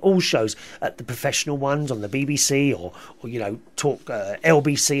goes for all shows, the professional ones on the BBC or you know, talk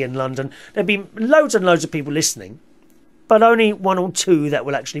LBC in London. There'll be loads and loads of people listening, but only one or two that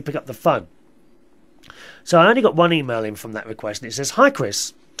will actually pick up the phone. So I only got one email in from that request, and it says, "Hi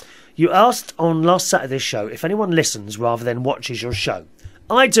Chris, you asked on last Saturday's show if anyone listens rather than watches your show.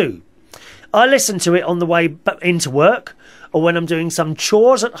 I do. I listen to it on the way into work or when I'm doing some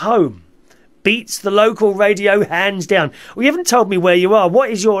chores at home. Beats the local radio hands down." Well, you haven't told me where you are. What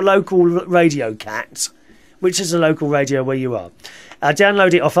is your local radio, Cat? Which is the local radio where you are? I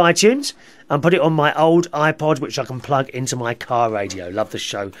download it off iTunes and put it on my old iPod, which I can plug into my car radio. Love the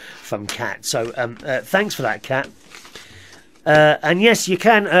show from Cat. So thanks for that, Cat. And yes, you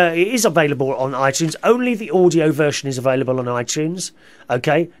can. It is available on iTunes. Only the audio version is available on iTunes.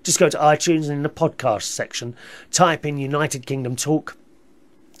 Okay, just go to iTunes and in the podcast section, type in United Kingdom Talk,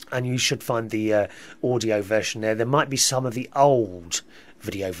 and you should find the audio version there. There might be some of the old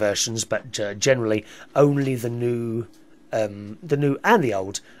video versions, but generally only the new and the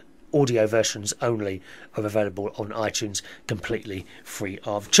old audio versions only are available on iTunes, completely free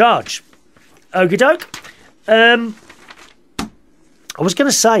of charge. Okie doke. I was going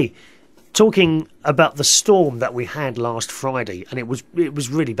to say, talking about the storm that we had last Friday, and it was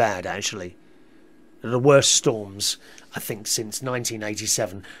really bad, actually. The worst storms, I think, since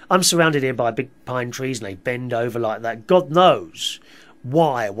 1987. I'm surrounded here by big pine trees, and they bend over like that. God knows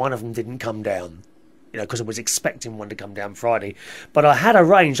why one of them didn't come down. You know, because I was expecting one to come down Friday. But I had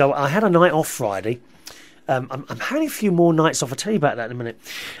arranged, I had a night off Friday. I'm having a few more nights off. I'll tell you about that in a minute.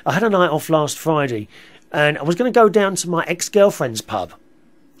 I had a night off last Friday, and I was going to go down to my ex-girlfriend's pub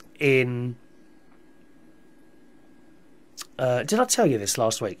in... did I tell you this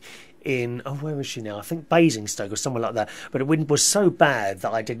last week? In... Oh, where is she now? I think Basingstoke or somewhere like that. But the wind was so bad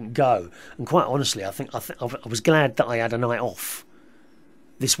that I didn't go. And quite honestly, I was glad that I had a night off.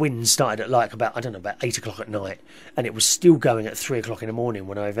 This wind started at like about 8 o'clock at night, and it was still going at 3 o'clock in the morning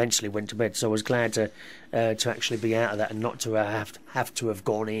when I eventually went to bed. So I was glad to actually be out of that and not to have to have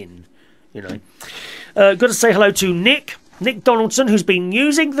gone in, you know. Got to say hello to Nick Donaldson, who's been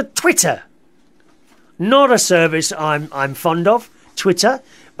using the Twitter. Not a service I'm fond of, Twitter,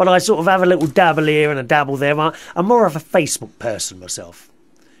 but I sort of have a little dabble here and a dabble there. I'm more of a Facebook person myself.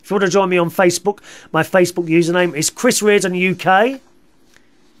 If you want to join me on Facebook, my Facebook username is Chris Reardon UK.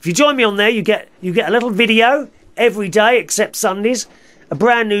 If you join me on there, you get a little video every day except Sundays, a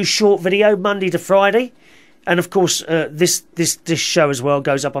brand new short video Monday to Friday, and of course this show as well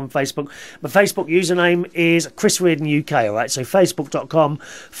goes up on Facebook. My Facebook username is Chris Reardon UK. All right, so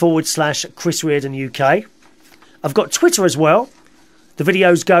facebook.com/Chris Reardon UK. I've got Twitter as well. The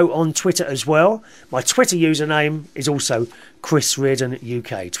videos go on Twitter as well. My Twitter username is also Chris Reardon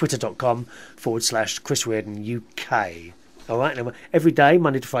UK. Twitter.com/Chris Reardon UK. All right, now every day,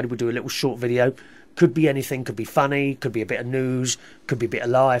 Monday to Friday, we do a little short video. Could be anything, could be funny, could be a bit of news, could be a bit of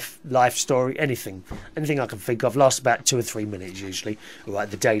life story, anything I can think of. Lasts about 2 or 3 minutes usually. All right,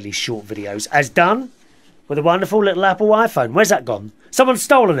 the daily short videos, as done with a wonderful little Apple iPhone. Where's that gone? Someone's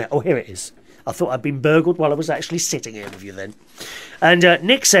stolen it. Oh, here it is. I thought I'd been burgled while I was actually sitting here with you then. And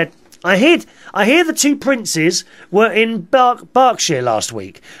Nick said, I hear the two princes were in Berkshire last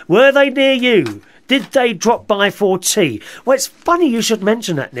week. Were they near you? Did they drop by for tea? Well, it's funny you should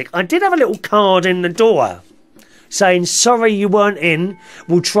mention that, Nick. I did have a little card in the door saying, sorry you weren't in.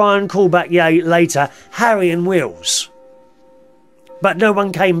 We'll try and call back later. Harry and Wills. But no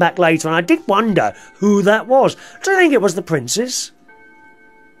one came back later, and I did wonder who that was. Do you think it was the princes?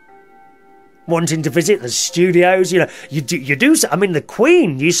 Wanting to visit the studios, you know, you do. I mean, the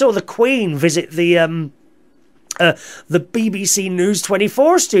Queen. You saw the Queen visit the BBC News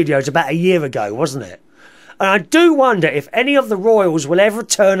 24 studios about a year ago, wasn't it? And I do wonder if any of the royals will ever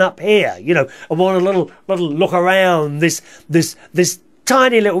turn up here, you know, and want a little look around this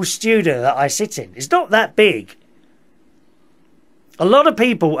tiny little studio that I sit in. It's not that big. A lot of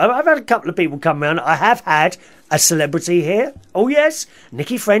people, I've had a couple of people come round. I have had a celebrity here. Oh yes,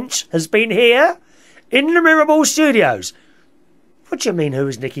 Nikki French has been here in the Mirrorball Studios. What do you mean, who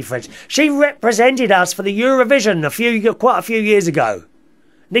is Nikki French? She represented us for the Eurovision quite a few years ago.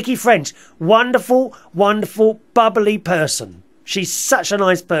 Nikki French, wonderful, wonderful, bubbly person. She's such a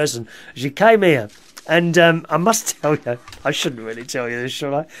nice person. She came here. And I must tell you, I shouldn't really tell you this,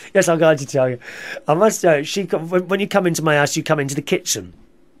 should I? Yes, I'm going to tell you. I must tell you, when you come into my house, you come into the kitchen.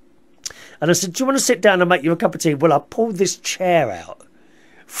 And I said, do you want to sit down and make you a cup of tea? Well, I pulled this chair out.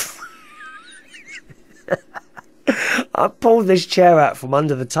 I pulled this chair out from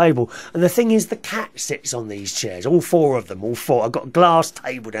under the table. And the thing is, the cat sits on these chairs. All four of them, all four. I've got a glass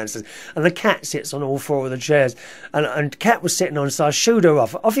table downstairs. And the cat sits on all four of the chairs. And Cat was sitting on, so I shooed her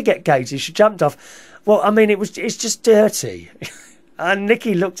off. Off you get, Katie. She jumped off. Well, I mean, it's just dirty. And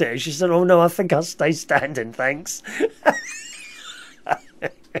Nikki looked at it. She said, oh, no, I think I'll stay standing, thanks.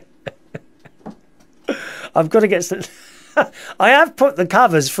 I've got to get some... I have put the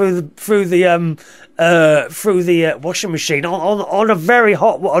covers through the washing machine on a very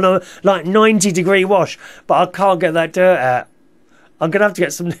hot, on a like 90-degree wash, but I can't get that dirt out. I'm gonna have to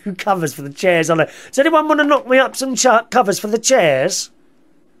get some new covers for the chairs on it. Does anyone want to knock me up some covers for the chairs?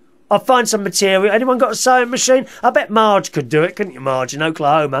 I'll find some material. Anyone got a sewing machine? I bet Marj could do it, couldn't you, Marj, in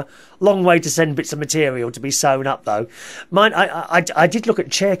Oklahoma? Long way to send bits of material to be sewn up, though. Mine, I did look at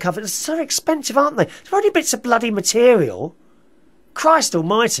chair covers. They're so expensive, aren't they? They're only bits of bloody material. Christ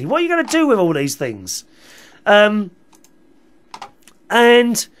almighty, what are you going to do with all these things? It's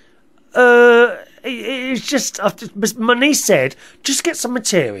just... My niece said, just get some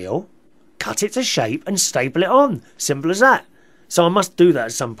material, cut it to shape and staple it on. Simple as that. So I must do that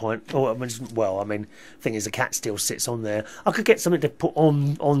at some point. Well, I mean, the thing is, the cat still sits on there. I could get something to put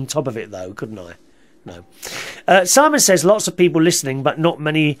on top of it, though, couldn't I? No. Simon says, lots of people listening, but not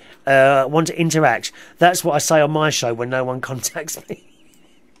many want to interact. That's what I say on my show when no one contacts me.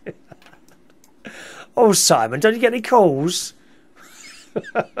 Oh, Simon, don't you get any calls?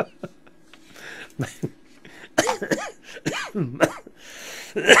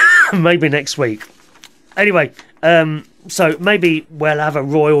 Maybe next week. Anyway, so maybe we'll have a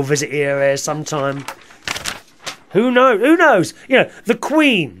royal visit here sometime. Who knows? Who knows? You know, the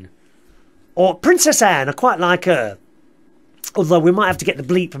Queen or Princess Anne. I quite like her. Although we might have to get the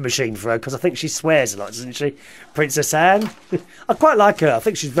bleeper machine for her because I think she swears a lot, doesn't she? Princess Anne. I quite like her. I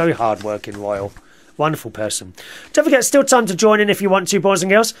think she's very hard-working royal. Wonderful person. Don't forget, still time to join in if you want to, boys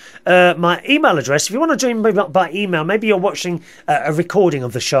and girls. My email address, if you want to join me by email, maybe you're watching a recording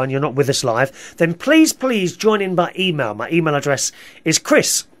of the show and you're not with us live, then please join in by email. My email address is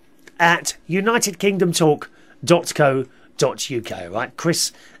chris@unitedkingdomtalk.co.uk, right?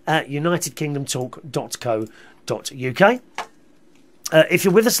 chris@unitedkingdomtalk.co.uk. If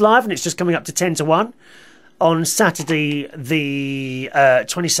you're with us live and it's just coming up to 10 to 1, on Saturday, the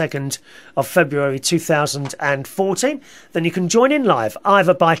 22nd of February 2014, then you can join in live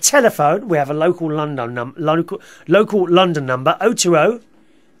either by telephone. We have a local London number, 020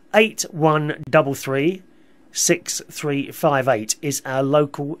 8133 6358 is our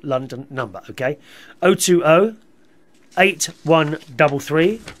local London number. Okay, 020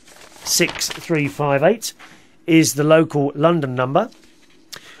 8133 6358 is the local London number,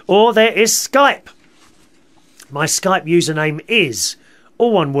 or there is Skype. My Skype username is,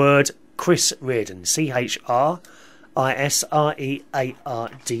 all one word, Chris Reardon. ChrisReardon.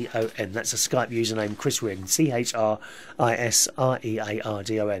 That's a Skype username, Chris Reardon.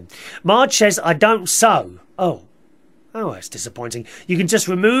 ChrisReardon. Marj says, I don't sew. Oh, that's disappointing. You can just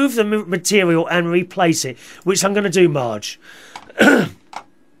remove the material and replace it, which I'm going to do, Marj. I'm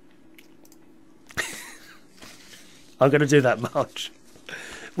going to do that, Marj.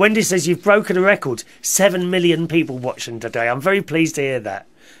 Wendy says, you've broken a record. 7 million people watching today. I'm very pleased to hear that.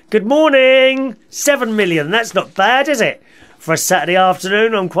 Good morning. 7 million. That's not bad, is it? For a Saturday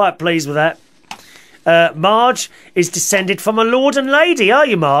afternoon, I'm quite pleased with that. Marj is descended from a lord and lady, are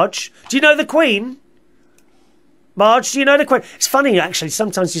you, Marj? Do you know the Queen? Marj, do you know the Queen? It's funny, actually,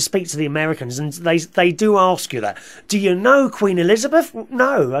 sometimes you speak to the Americans and they do ask you that. Do you know Queen Elizabeth?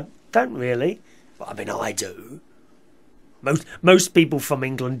 No, I don't really. Well, I mean, I do. Most people from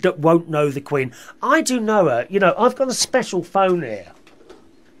England won't know the Queen. I do know her. You know, I've got a special phone here.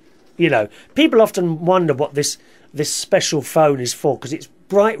 You know, people often wonder what this special phone is for because it's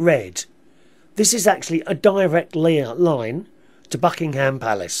bright red. This is actually a direct line to Buckingham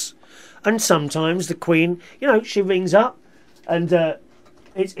Palace. And sometimes the Queen, you know, she rings up, and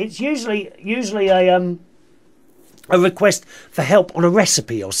it's usually a request for help on a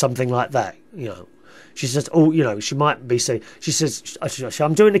recipe or something like that. You know, she says, oh, you know, she might be saying, she says,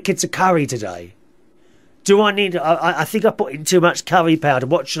 I'm doing the kids a curry today. Do I need? I think I put in too much curry powder.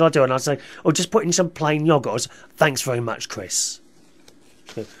 What should I do? And I say, oh, just put in some plain yogurt. Thanks very much, Chris.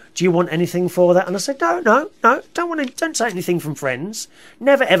 Do you want anything for that? And I said, no, don't say anything from friends.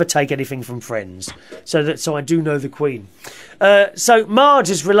 Never ever take anything from friends. So I do know the Queen. So Marj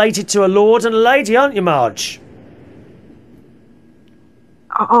is related to a lord and a lady, aren't you, Marj?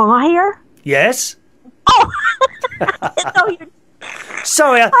 Oh, am I here? Yes. Oh, no, you're...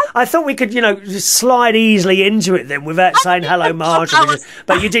 Sorry, I thought we could, you know, just slide easily into it then without saying hello, Marj.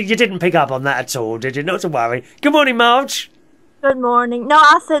 But you didn't pick up on that at all, did you? Not to worry. Good morning, Marj. Good morning. No,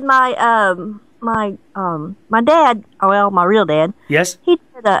 I said my dad, well, my real dad. Yes. He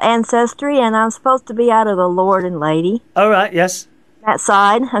did ancestry, and I'm supposed to be out of the Lord and Lady. All right. Yes. That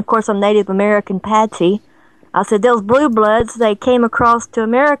side. Of course, I'm Native American Patsy. I said those blue bloods. They came across to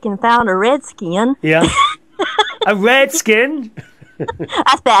America and found a redskin. Yeah. A redskin.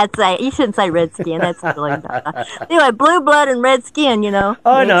 That's bad saying. You shouldn't say redskin. That's really bad. Anyway, blue blood and red skin. You know.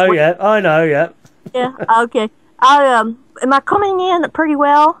 I know. Yeah. Yeah. Okay. Am I coming in pretty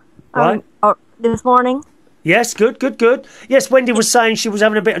well? Right. This morning? Yes, good. Yes, Wendy was saying she was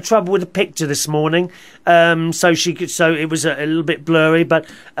having a bit of trouble with the picture this morning, so it was a little bit blurry, but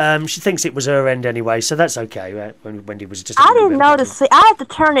she thinks it was her end anyway, so that's okay. Right? Wendy was just. I didn't notice. See, I had to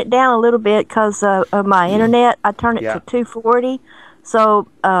turn it down a little bit because of my internet. I turned it to 240, so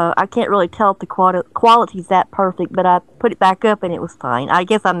I can't really tell if the quality's that perfect. But I put it back up and it was fine. I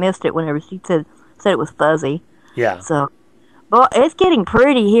guess I missed it whenever she said it was fuzzy. Yeah. So. Well, it's getting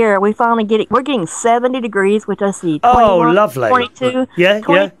pretty here. We're getting 70 degrees, which I see. 21, oh, lovely. 22. Yeah.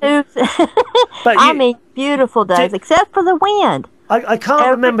 But I mean, beautiful days, except for the wind. I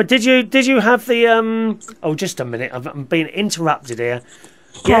can't remember. Did you have the Oh, just a minute. I'm being interrupted here.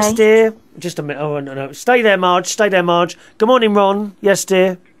 Okay. Yes, dear. Just a minute. Oh, no. Stay there, Marj. Good morning, Ron. Yes,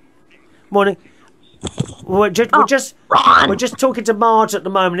 dear. Morning. We're just talking to Marj at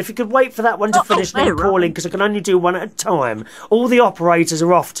the moment. If you could wait for that one to finish, then call in, because I can only do one at a time. All the operators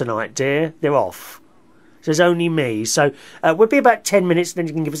are off tonight, dear. They're off. So there's only me. So we'll be about 10 minutes, then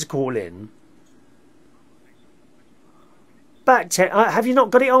you can give us a call in. About 10. Have you not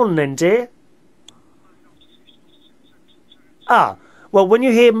got it on then, dear? Well, when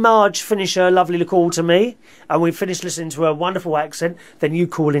you hear Marj finish her lovely call to me, and we finish listening to her wonderful accent, then you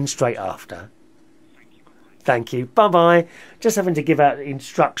call in straight after. Thank you. Bye-bye. Just having to give out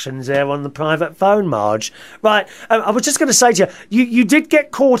instructions there on the private phone, Marj. Right, I was just going to say to you did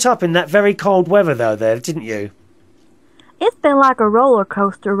get caught up in that very cold weather, though, there, didn't you? It's been like a roller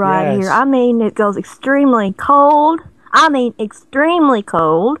coaster ride here. I mean, it goes extremely cold. Extremely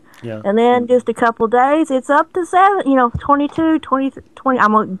cold. Yeah. And then just a couple of days, it's up to 22, 20.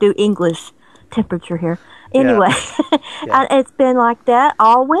 I'm going to do English temperature here. Anyway, it's been like that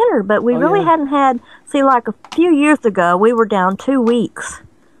all winter, but we really hadn't had, like a few years ago, we were down 2 weeks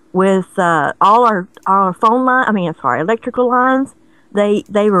with all our phone electrical lines.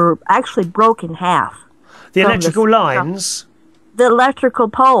 They were actually broken in half. The electrical lines? The electrical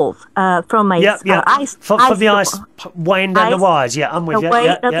poles from ice. From the ice weighing down the wires. Yeah, I'm with you. The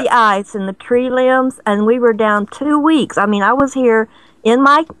weight of the ice and the tree limbs, and we were down 2 weeks. I mean, I was here in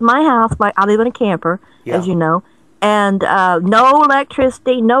my house. I live in a camper, as you know, and no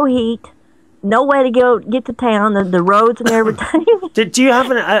electricity, no heat, no way to get to town, the roads and everything. Do you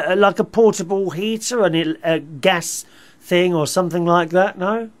have a portable heater, a gas thing or something like that?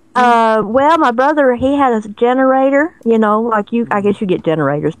 No. Well, my brother, he had a generator, like you. I guess you get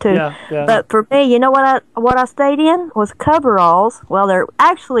generators too. Yeah. But for me, you know what I stayed in was coveralls. Well, they're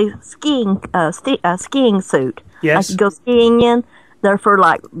actually skiing suit. Yes. I could go skiing in. They're for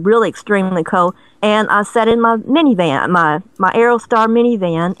like really extremely cold. And I sat in my minivan, my Aerostar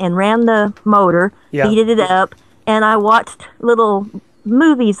minivan, and ran the motor, heated it up, and I watched little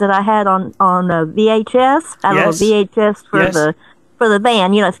movies that I had on VHS. I have a VHS for the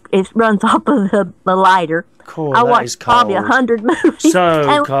van. You know, it runs off of the lighter. Cool, I watched probably 100 movies.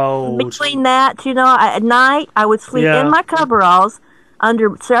 So cold. Between that, you know, at night I would sleep in my coveralls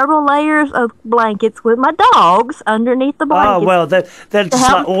under several layers of blankets with my dogs underneath the blankets. Oh, well, they're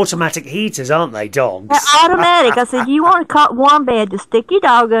just like automatic heaters, aren't they, dogs? They're automatic. I said, you want a warm bed, just stick your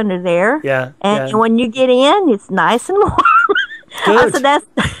dog under there. Yeah. And when you get in, it's nice and warm. Good. I said, that's...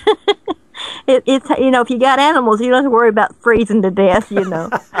 it's, you know, if you got animals, you don't have to worry about freezing to death, you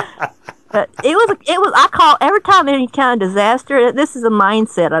know. But it was. I call every time any kind of disaster. This is a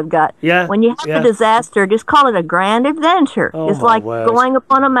mindset I've got. Yeah. When you have a disaster, just call it a grand adventure. Oh, it's like going up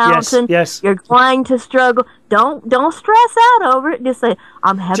on a mountain. Yes. You're going to struggle. Don't stress out over it. Just say,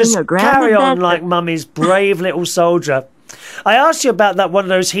 I'm having a grand adventure. Just carry on like Mummy's brave little soldier. I asked you about that one of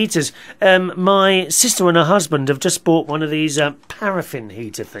those heaters. My sister and her husband have just bought one of these paraffin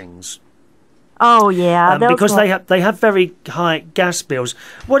heater things. Oh yeah, because they have very high gas bills.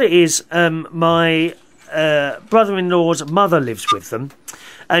 What it is, my brother-in-law's mother lives with them,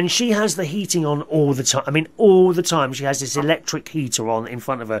 and she has the heating on all the time. I mean, all the time. She has this electric heater on in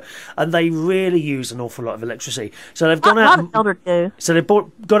front of her, and they really use an awful lot of electricity. So they've gone out. So they've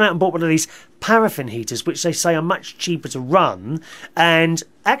gone out and bought one of these paraffin heaters, which they say are much cheaper to run and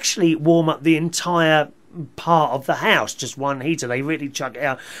actually warm up the entire part of the house, just one heater. They really chuck it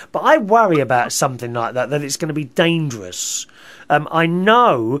out. But I worry about something like that it's going to be dangerous. I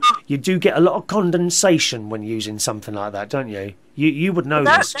know you do get a lot of condensation when using something like that, don't you? You would know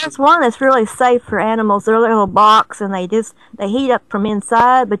this. There's one that's really safe for animals. They're a little box and they heat up from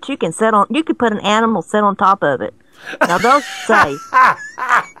inside, but you can put an animal sit on top of it. Now those are safe.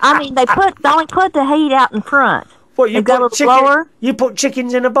 I mean, they only put the heat out in front. What, you put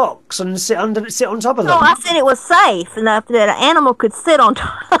chickens in a box and sit on top of them? No, I said it was safe enough that an animal could sit on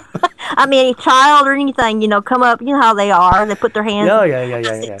top. I mean, any child or anything, you know, come up. You know how they are. They put their hands.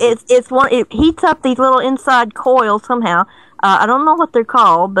 Yeah. It heats up these little inside coils somehow. I don't know what they're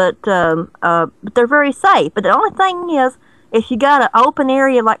called, but they're very safe. But the only thing is, if you got an open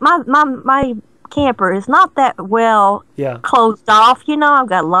area like my camper is not that well closed off. You know, I've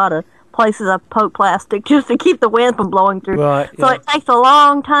got a lot of places I've poked plastic just to keep the wind from blowing through. Right, so it takes a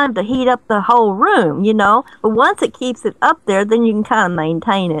long time to heat up the whole room, you know. But once it keeps it up there, then you can kind of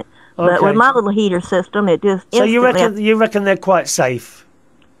maintain it. Okay. But with my little heater system, it just so you reckon they're quite safe?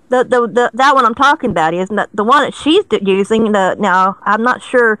 That one I'm talking about is the one that she's using. Now I'm not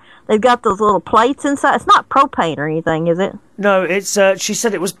sure they've got those little plates inside. It's not propane or anything, is it? No, it's. She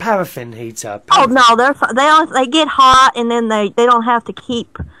said it was paraffin heater. Paraffin. Oh no, they get hot and then they don't have to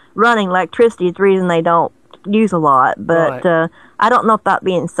keep running electricity. Is the reason they don't use a lot. But I don't know about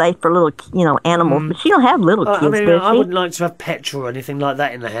being safe for little, animals. But she don't have little kids. I mean, does she? I wouldn't like to have petrol or anything like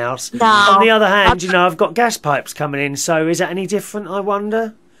that in the house. No. On the other hand, I've got gas pipes coming in. So is that any different? I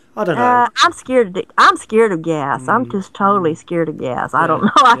wonder. I don't know. I'm scared of gas. I'm just totally scared of gas. I don't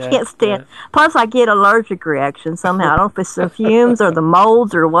know. I can't stand. Plus, I get allergic reaction somehow. I don't know if it's the fumes or the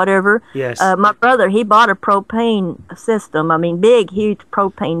molds or whatever. Yes. My brother, he bought a propane system. I mean, big, huge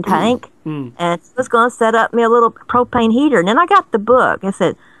propane tank, and was going to set up me a little propane heater. And then I got the book. I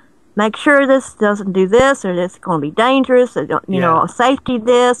said, make sure this doesn't do this, or this is going to be dangerous. Or, safety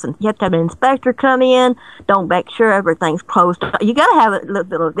this, and you have to have an inspector come in. Don't make sure everything's closed. You got to have a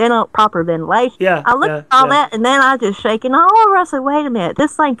little proper ventilation. Yeah, I looked at all that, and then I was just shaking all over. I said, "Wait a minute,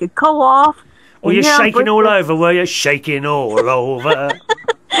 this thing could go off." Well, you're shaking all over, were you? Shaking all over.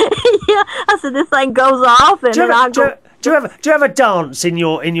 Yeah, I said this thing goes off, and Do you have a dance in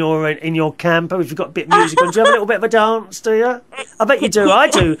your camper? If you've got a bit of music on, do you have a little bit of a dance? Do you? I bet you do. I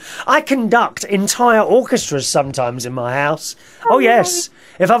do. I conduct entire orchestras sometimes in my house. Oh yes.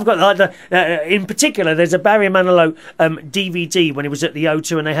 If I've got in particular, there's a Barry Manilow DVD when he was at the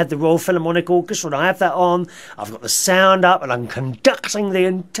O2 and they had the Royal Philharmonic Orchestra, and I have that on. I've got the sound up and I'm conducting the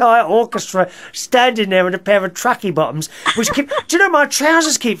entire orchestra, standing there in a pair of tracky bottoms. Do you know my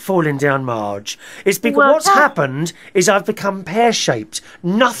trousers keep falling down, Marj? It's because what's happened is I've become pear-shaped.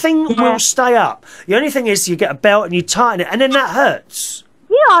 Nothing will stay up. The only thing is you get a belt and you tighten it, and then that hurts.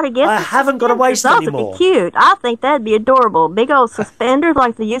 You ought to get. I haven't got a waist anymore. Those would be cute. I think that'd be adorable. Big old suspenders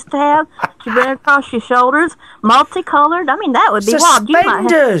like they used to have. You bring across your shoulders, multicolored. I mean, that would be wild.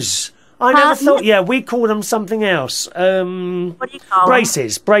 Suspenders. I never thought. Yeah, we call them something else. What do you call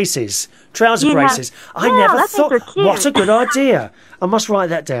braces? Them? Braces. Trouser braces. I never thought. What a good idea. I must write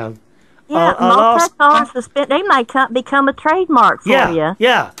that down. Yeah, multicolored suspenders. They might become a trademark for you.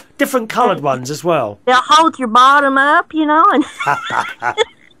 Yeah. Different coloured ones as well. They'll hold your bottom up, and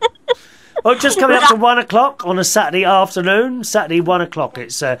Well, just coming up to 1 o'clock on a Saturday afternoon. Saturday, 1 o'clock.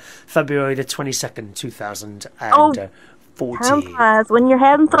 It's February the 22nd, 2014. Time flies when you're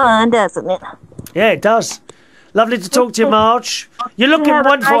having fun, doesn't it? Yeah, it does. Lovely to talk to you, Marj. You're looking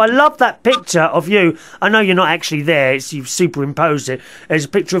wonderful. I love that picture of you. I know you're not actually there. You've superimposed it. There's a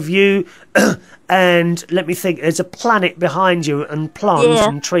picture of you, and let me think. There's a planet behind you and plants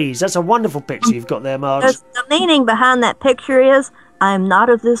and trees. That's a wonderful picture you've got there, Marj. The meaning behind that picture is, I am not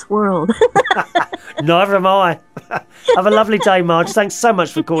of this world. Neither am I. Have a lovely day, Marj. Thanks so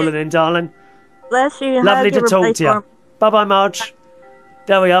much for calling in, darling. Bless you. Lovely to talk to you. Bye-bye, Marj.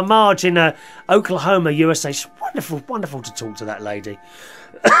 There we are, Marj in Oklahoma, USA. It's wonderful, wonderful to talk to that lady.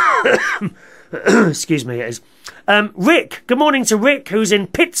 Excuse me, it is. Rick, good morning to Rick, who's in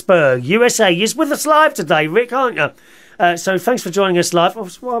Pittsburgh, USA. You're with us live today, Rick, aren't you? So thanks for joining us live.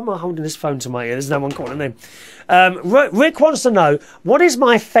 Why am I holding this phone to my ear? There's no one calling in. Rick wants to know, what is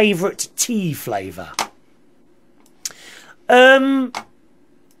my favourite tea flavour? I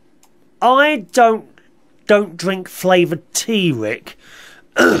don't drink flavoured tea, Rick.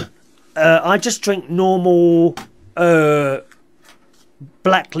 I just drink normal black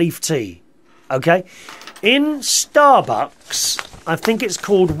leaf tea. Okay? In Starbucks, I think it's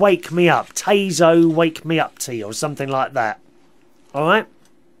called Wake Me Up. Tazo Wake Me Up tea or something like that. Alright?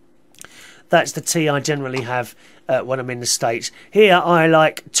 That's the tea I generally have when I'm in the States. Here I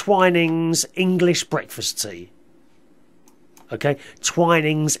like Twinings English breakfast tea. Okay?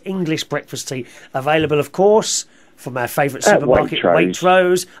 Twinings English breakfast tea. Available, of course, from our favourite supermarket,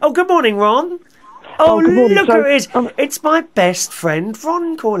 Waitrose. Oh, good morning, Ron. Oh, good morning. Look who it is. It's my best friend,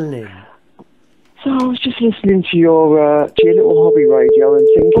 Ron, calling in. So I was just listening to your little hobby radio and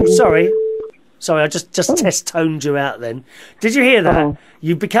thinking... Oh, sorry. Sorry, I just test-toned you out then. Did you hear that? Oh.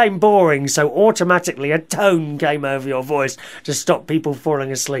 You became boring, so automatically a tone came over your voice to stop people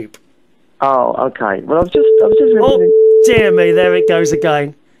falling asleep. Oh, okay. Well, I was just listening... Oh, dear me, there it goes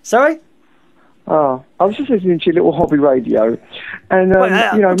again. Sorry? Oh, I was just listening to your little hobby radio, and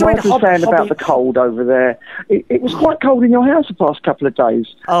Marj was saying about the cold over there. It was quite cold in your house the past couple of days.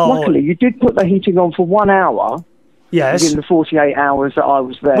 Oh. Luckily, you did put the heating on for 1 hour. Yes. Within the 48 hours that I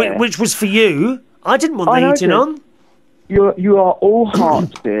was there. Which was for you. I didn't want the heating on. You are all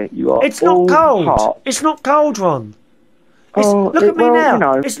heart, dear. You are. It's not cold. Heart. It's not cold, Ron. Look at me now. You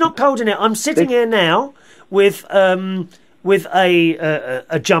know, it's not cold in here. I'm sitting here now with a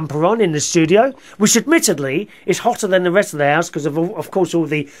jumper on in the studio, which admittedly is hotter than the rest of the house because of course all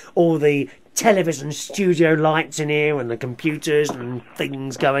the television studio lights in here and the computers and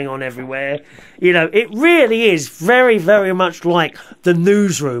things going on everywhere. You know, it really is very, very much like the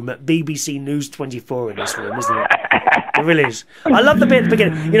newsroom at BBC News 24 in this room, isn't it? It really is. I love the bit at the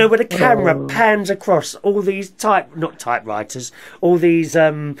beginning, you know, where the camera pans across all these not typewriters, all these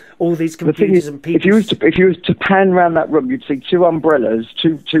computers and people. If you was to pan around that room, you'd see two umbrellas,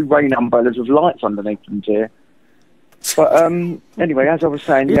 two rain umbrellas with lights underneath them, dear. But anyway, as I was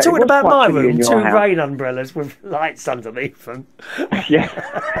saying, you're talking about my room, two rain umbrellas with lights underneath them. Yeah,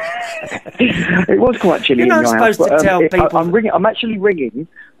 it was quite chilly. You're not supposed to tell people. I'm actually ringing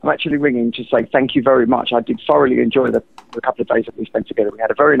to say thank you very much. I did thoroughly enjoy the couple of days that we spent together. We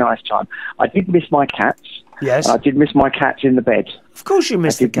had a very nice time. I did miss my cats. Yes, I did miss my cats in the bed. Of course, you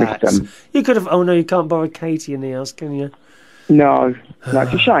missed the cats. Miss them. You could have. Oh no, you can't borrow Katie in the house, can you? No,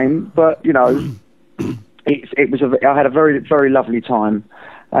 it's a shame, but you know. I had a very, very lovely time,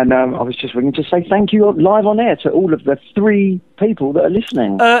 and I was just ringing to say thank you live on air to all of the 3 people that are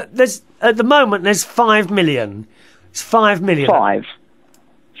listening. There's at the moment there's 5 million. It's 5 million. Five.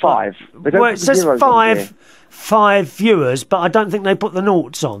 Well, it says five viewers, but I don't think they put the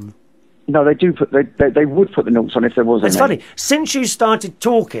noughts on. No, they do put. They would put the noughts on if there was. It's funny. Since you started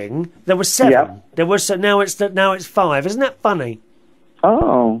talking, there were 7. Yeah. There was now it's 5. Isn't that funny?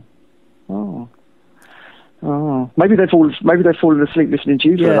 Oh. Maybe they've fallen asleep listening to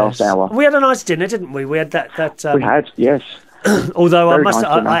you for the last hour. We had a nice dinner, didn't we? We had that. We had, yes. Although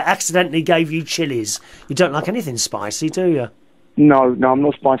I accidentally gave you chilies. You don't like anything spicy, do you? No, I'm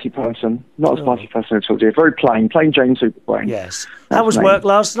not a spicy person. Not a spicy person at all, dear. Very plain Jane super plain. Yes. How was work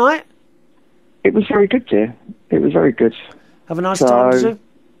last night? It was very good, dear. It was very good. Have a nice time, did you?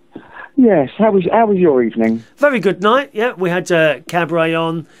 Yes. How was your evening? Very good night. Yeah, we had cabaret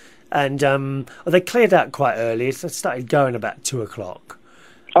on. And they cleared out quite early. It started going about 2 o'clock.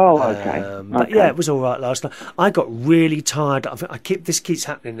 Oh, okay. But yeah, it was all right last night. I got really tired. This keeps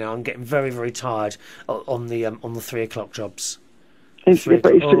happening now. I'm getting very, very tired on the 3 o'clock jobs. It's to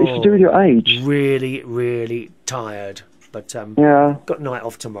do with your age. Really, really tired. But yeah, got night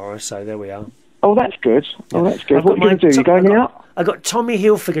off tomorrow, so there we are. Oh, that's good. Oh, that's good. What are you going to do? You going out? I got Tommy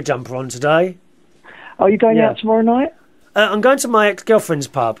Hilfiger jumper on today. Are you going out tomorrow night? I'm going to my ex-girlfriend's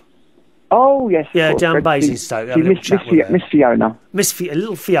pub. Oh, yes. Yeah, down Basingstoke. Miss Fiona.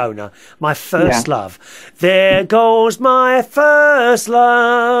 Little Fiona, my first love. There goes my first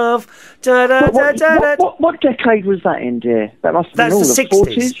love. What decade was that in, dear? That must have been all the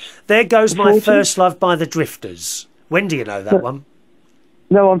 60s. There goes my first love by the Drifters. When do you know that one?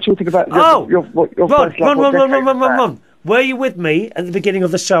 No, I'm talking about your first love. Ron. Were you with me at the beginning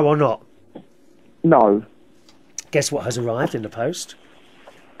of the show or not? No. Guess what has arrived in the post?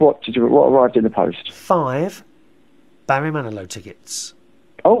 What arrived in the post? 5 Barry Manilow tickets.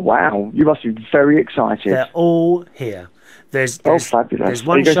 Oh, wow. You must be very excited. They're all here. There's fabulous. There's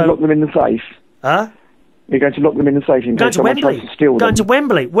one Are you going to lock them in the safe? Huh? You're going to lock them in the safe in case someone tries to steal them? Going to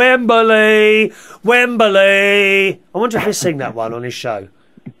Wembley. Wembley! I wonder if he'll sing that one on his show.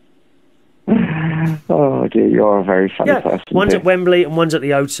 Oh dear, you're a very funny person. One's at Wembley and one's at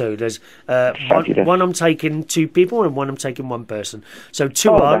the O2. There's one I'm taking 2 people and one I'm taking 1 person. So 2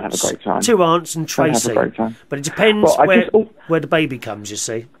 aunts and Tracy. But it depends where the baby comes, you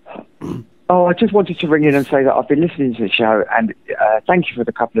see. Oh, I just wanted to ring in and say that I've been listening to the show and thank you for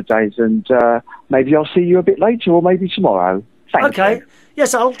the couple of days and maybe I'll see you a bit later or maybe tomorrow. Thank you.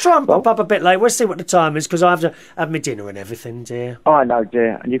 Yes, I'll try and pop up a bit late. We'll see what the time is because I have to have my dinner and everything, dear. Oh, I know,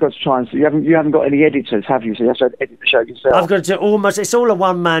 dear. And you've got to try and... You haven't got any editors, have you? So you have to edit the show yourself. I've got to do it's all a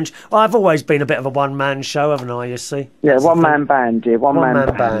one-man... I've always been a bit of a one-man show, haven't I, you see? Yeah, one-man band, dear.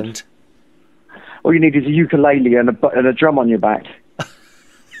 One-man band. All you need is a ukulele and a drum on your back.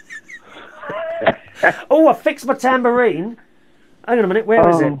 Oh, I fixed my tambourine. Hang on a minute, where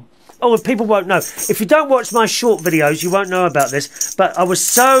is it? Oh, people won't know. If you don't watch my short videos, you won't know about this. But I was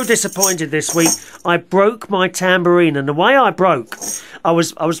so disappointed this week. I broke my tambourine, and the way I broke, I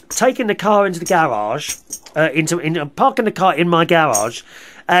was taking the car into the garage, parking the car in my garage,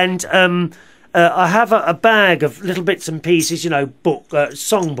 and I have a bag of little bits and pieces,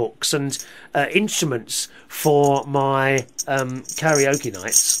 song books and instruments for my karaoke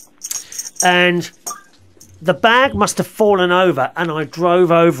nights, and the bag must have fallen over and I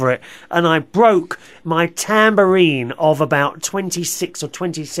drove over it and I broke my tambourine of about 26 or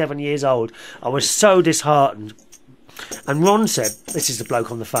 27 years old. I was so disheartened. And Ron said, this is the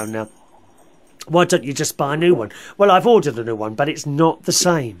bloke on the phone now, why don't you just buy a new one? Well, I've ordered a new one, but it's not the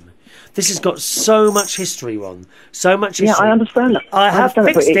same. This has got so much history, Ron. So much history. Yeah, I understand that. I have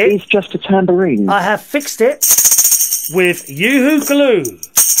fixed it. It is just a tambourine. I have fixed it with Yoo-Hoo glue.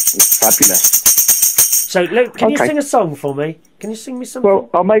 Fabulous. So, Luke, can you sing a song for me? Can you sing me something?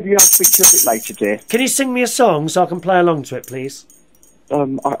 Well, maybe I'll speak to you a bit later, dear. Can you sing me a song so I can play along to it, please?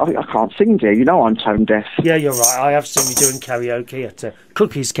 I can't sing, dear. You know I'm tone deaf. Yeah, you're right. I have seen you doing karaoke at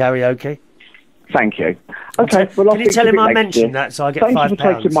Cookies Karaoke. Thank you. Okay, well, can you tell him I mentioned that so I get £5? Thank you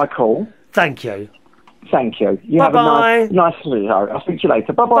for taking my call. Thank you. Thank you. You have a nice video. I'll speak to you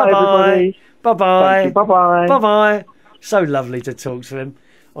later. Bye-bye, everybody. Bye-bye. Bye-bye. Bye-bye. So lovely to talk to him.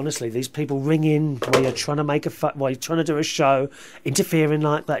 Honestly, these people ring in while you're trying to while you're trying to do a show, interfering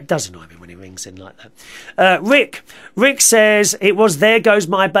like that. It does annoy me when he rings in like that. Rick says it was "There Goes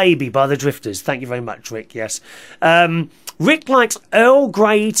My Baby" by the Drifters. Thank you very much, Rick. Yes. Rick likes Earl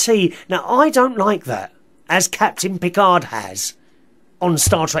Grey tea. Now, I don't like that, as Captain Picard has on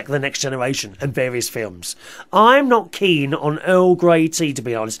Star Trek The Next Generation and various films. I'm not keen on Earl Grey tea, to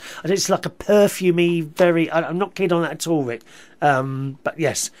be honest. It's like a perfumey, I'm not keen on that at all, Rick. But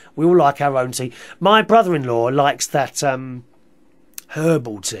yes, we all like our own tea. My brother-in-law likes that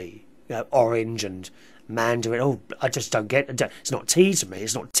herbal tea, orange and mandarin. Oh, I just don't get it. It's not tea to me.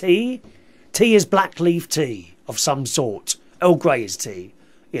 It's not tea. Tea is black leaf tea of some sort. Earl Grey is tea.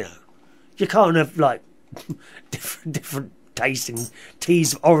 You can't have like different tasting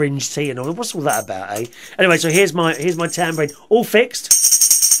teas, orange tea and all. What's all that about, eh? Anyway, so here's my tambourine, all fixed.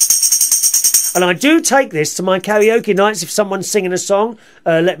 And I do take this to my karaoke nights if someone's singing a song.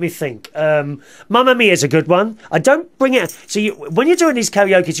 Let me think. Mamma Mia's a good one. I don't bring it... So when you're doing these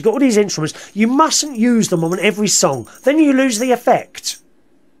karaokes, you've got all these instruments. You mustn't use them on every song. Then you lose the effect.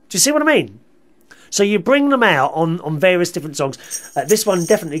 Do you see what I mean? So you bring them out on various different songs. This one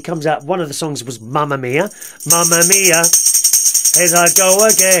definitely comes out. One of the songs was Mamma Mia. Mamma Mia, here I go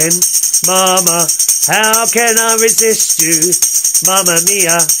again. Mama, how can I resist you? Mamma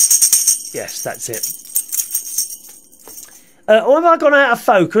Mia. Yes, that's it. Or have I gone out of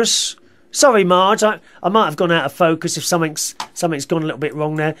focus? Sorry, Marj. I might have gone out of focus if something's gone a little bit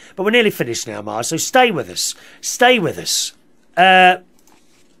wrong there. But we're nearly finished now, Marj. So stay with us. Stay with us.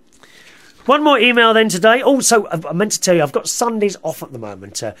 One more email then today. Also, I meant to tell you, I've got Sundays off at the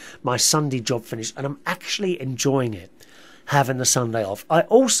moment. My Sunday job finished, and I'm actually enjoying it, having the Sunday off. I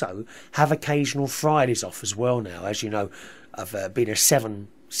also have occasional Fridays off as well now. As you know, I've been a seven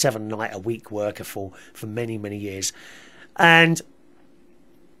night a week worker for many, many years. And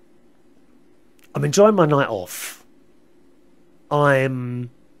I'm enjoying my night off. I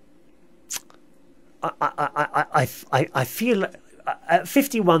feel at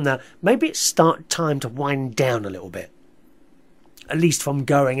 51 now, maybe it's time to wind down a little bit. At least from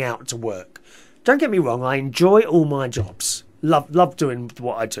going out to work. Don't get me wrong, I enjoy all my jobs. Love doing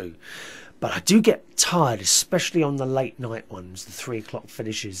what I do. But I do get tired, especially on the late night ones, the 3 o'clock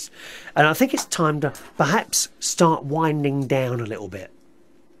finishes. And I think it's time to perhaps start winding down a little bit.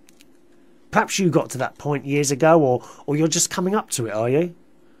 Perhaps you got to that point years ago, or you're just coming up to it, are you?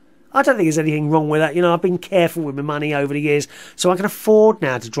 I don't think there's anything wrong with that. You know, I've been careful with my money over the years, so I can afford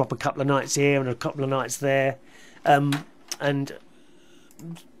now to drop a couple of nights here and a couple of nights there. And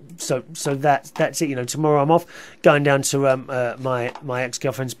so that's it. You know, tomorrow I'm off, going down to my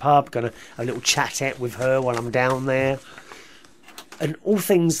ex-girlfriend's pub, going to have a little chatette with her while I'm down there, and all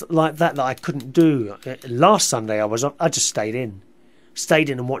things like that I couldn't do last Sunday. I just stayed in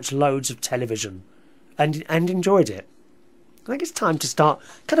and watched loads of television, and enjoyed it. I think it's time to start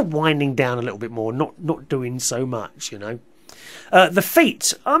kind of winding down a little bit more, not doing so much, you know. The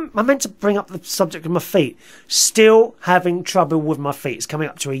feet. I meant to bring up the subject of my feet. Still having trouble with my feet. It's coming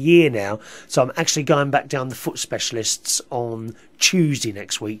up to a year now, so I'm actually going back down the foot specialists on Tuesday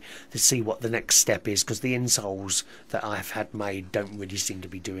next week to see what the next step is, because the insoles that I've had made don't really seem to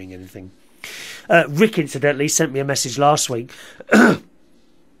be doing anything. Rick, incidentally, sent me a message last week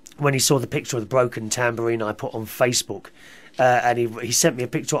when he saw the picture of the broken tambourine I put on Facebook. And he sent me a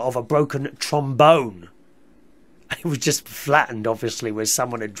picture of a broken trombone. It was just flattened, obviously, where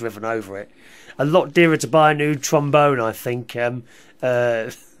someone had driven over it. A lot dearer to buy a new trombone, I think. Than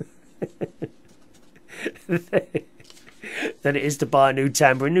it is to buy a new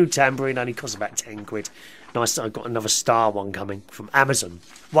tambourine. New tambourine only costs about 10 quid. Nice, I've got another star one coming from Amazon.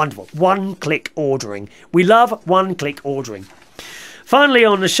 Wonderful. One-click ordering. We love one-click ordering. Finally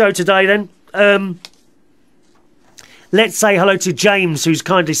on the show today, then, let's say hello to James, who's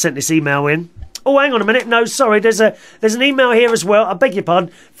kindly sent this email in. Oh, hang on a minute. No, sorry. There's an email here as well. I beg your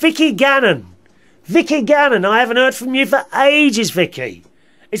pardon. Vicky Gannon. Vicky Gannon. I haven't heard from you for ages, Vicky.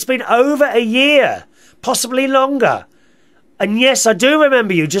 It's been over a year, possibly longer. And yes, I do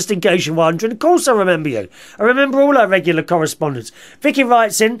remember you, just in case you're wondering. Of course I remember you. I remember all our regular correspondence. Vicky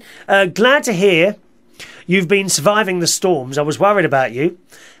writes in, glad to hear you've been surviving the storms. I was worried about you.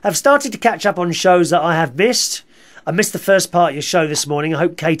 I've started to catch up on shows that I have missed. I missed the first part of your show this morning. I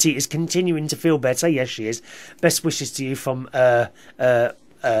hope Katie is continuing to feel better. Yes, she is. Best wishes to you from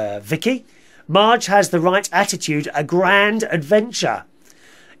Vicky. Marj has the right attitude. A grand adventure.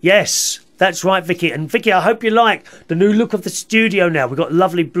 Yes, that's right, Vicky. And Vicky, I hope you like the new look of the studio now. We've got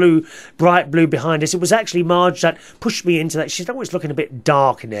lovely blue, bright blue behind us. It was actually Marj that pushed me into that. She's always looking a bit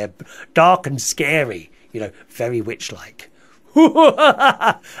dark in there. Dark and scary. You know, very witch-like.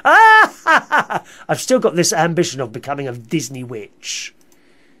 I've still got this ambition of becoming a Disney witch.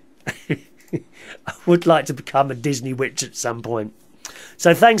 I would like to become a Disney witch at some point.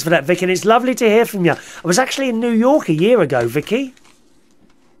 So thanks for that, Vicky, and it's lovely to hear from you. I was actually in New York a year ago, Vicky.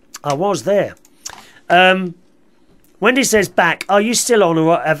 I was there. Wendy says back. Are you still on,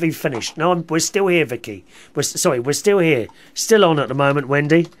 or have you finished? No, we're still here, Vicky. We're still here. Still on at the moment,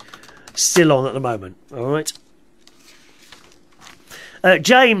 Wendy. Still on at the moment. All right.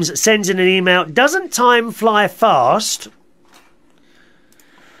 James sends in an email. Doesn't time fly fast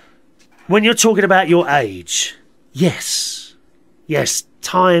when you're talking about your age? Yes. Yes,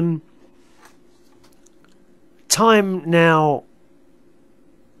 time now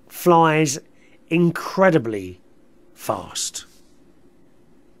flies incredibly fast.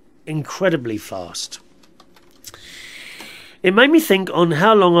 Incredibly fast. It made me think on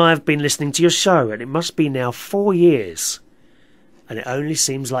how long I've been listening to your show, and it must be now 4 years. And it only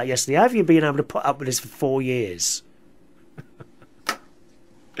seems like yesterday. How have you been able to put up with this for 4 years?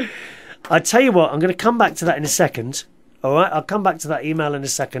 I tell you what, I'm going to come back to that in a second. All right, I'll come back to that email in a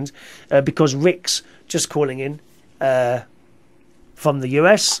second because Rick's just calling in from the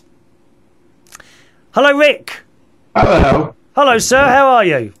US. Hello, Rick. Hello. Hello, sir. How are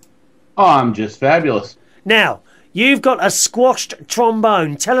you? Oh, I'm just fabulous. Now, you've got a squashed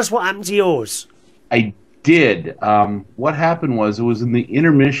trombone. Tell us what happened to yours. I did. What happened was it was in the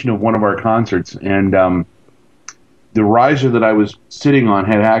intermission of one of our concerts, and the riser that I was sitting on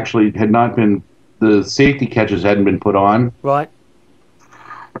had not been, the safety catches hadn't been put on. Right.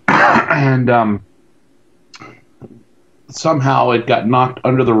 and somehow it got knocked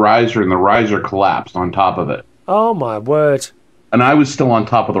under the riser, and the riser collapsed on top of it. Oh, my word. And I was still on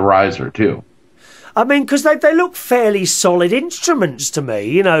top of the riser, too. I mean, because they look fairly solid instruments to me,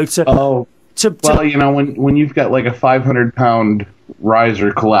 you know. Well, you know, when you've got like a 500-pound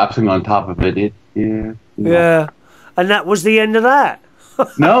riser collapsing on top of it, Yeah, and that was the end of that.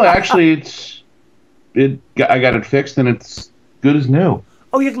 No, actually, I got it fixed, and it's good as new.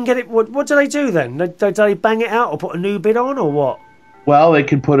 Oh, you can get it. What do they do then? Do they bang it out or put a new bit on, or what? Well, they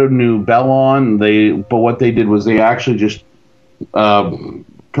could put a new bell on. But what they did was they actually just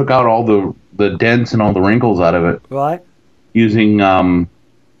took out all the dents and all the wrinkles out of it. Right. Using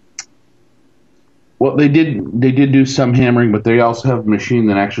well, they did do some hammering, but they also have a machine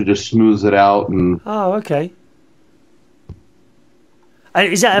that actually just smooths it out. And oh, okay. And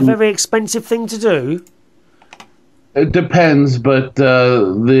is that a very expensive thing to do? It depends, but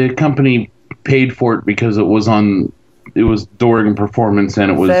the company paid for it because it was during performance, and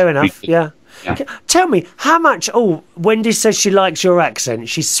it was fair enough. Yeah. Tell me, how much... Oh, Wendy says she likes your accent.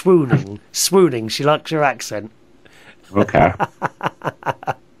 She's swooning. She likes your accent. Okay.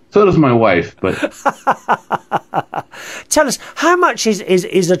 So does my wife, but... Tell us, how much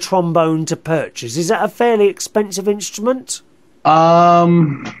is a trombone to purchase? Is that a fairly expensive instrument?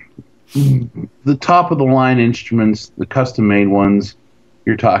 The top-of-the-line instruments, the custom-made ones,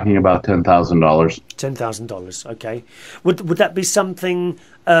 you're talking about $10,000. $10,000, okay. Would that be something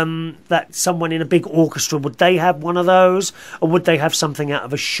that someone in a big orchestra, would they have one of those? Or would they have something out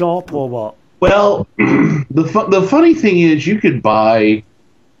of a shop, or what? Well, the funny thing is you could buy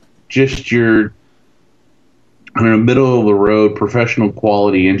just your middle-of-the-road professional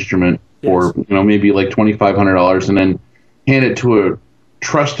quality instrument for maybe like $2,500, and then hand it to a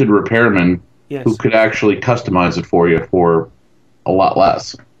trusted repairman who could actually customize it for you for a lot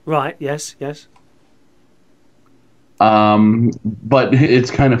less. Right, yes. But it's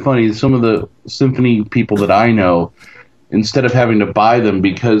kind of funny. Some of the symphony people that I know, instead of having to buy them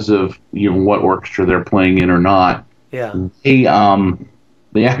because of what orchestra they're playing in or not, they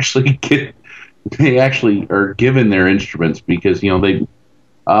actually are given their instruments because the one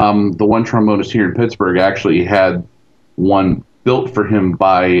trombonist here in Pittsburgh actually had one built for him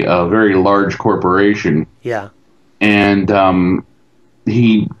by a very large corporation. Yeah. And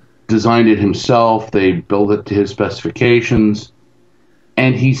he designed it himself. They built it to his specifications.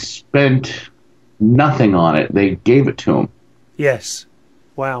 And he spent nothing on it. They gave it to him. Yes.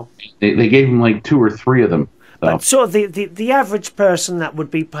 Wow. They gave him like 2 or 3 of them. So. But sort of the average person that would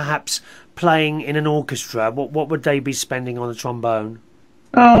be perhaps playing in an orchestra, what would they be spending on a trombone?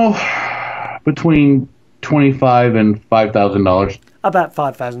 Oh, between $25,000 and $5,000. About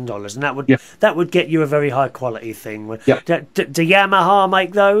 $5,000, and that would get you a very high quality thing. Yep. Do Yamaha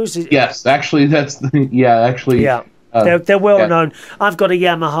make those? Yes, actually, they're well known. I've got a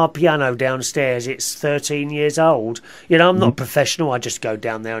Yamaha piano downstairs. It's 13 years old. I'm not professional. I just go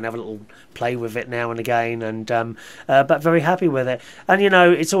down there and have a little play with it now and again, and but very happy with it. And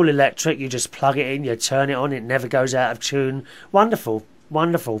it's all electric. You just plug it in, you turn it on, it never goes out of tune. Wonderful.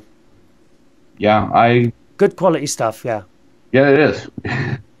 Yeah, good quality stuff. Yeah. Yeah, it is.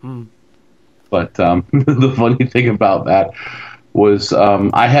 But the funny thing about that was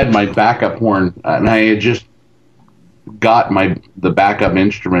I had my backup horn, and I had just got the backup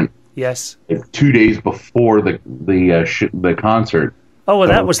instrument. Yes. 2 days before the concert. Oh, well,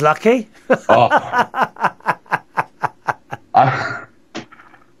 that was lucky.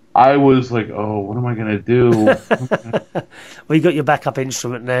 I was like, oh, what am I going to do? Well, you got your backup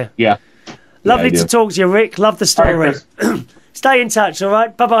instrument now. Yeah. Lovely to talk to you, Rick. Love the story. Right, stay in touch, all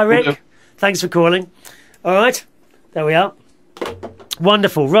right? Bye-bye, Rick. Thanks for calling. All right. There we are.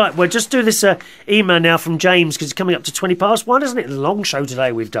 Wonderful. Right, we'll just do this email now from James because it's coming up to 1:20, isn't it? A long show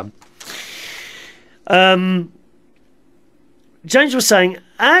today we've done. James was saying,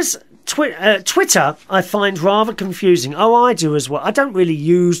 as Twitter, I find rather confusing. Oh, I do as well. I don't really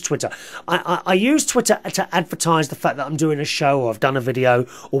use Twitter. I use Twitter to advertise the fact that I'm doing a show or I've done a video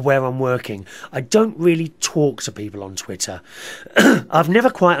or where I'm working. I don't really talk to people on Twitter. I've never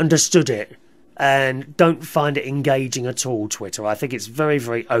quite understood it and don't find it engaging at all, Twitter. I think it's very,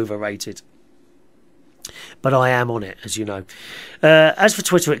 very overrated. But I am on it, as you know. As for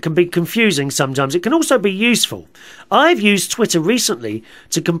Twitter, it can be confusing sometimes. It can also be useful. I've used Twitter recently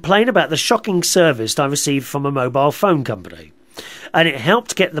to complain about the shocking service I received from a mobile phone company. And it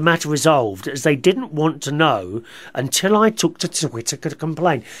helped get the matter resolved, as they didn't want to know until I took to Twitter to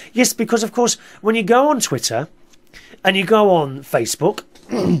complain. Yes, because, of course, when you go on Twitter and you go on Facebook,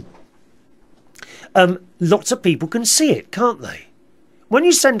 lots of people can see it, can't they? when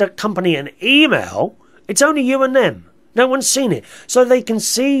you send a company an email, it's only you and them. No one's seen it. So they can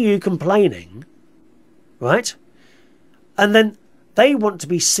see you complaining, right? And then they want to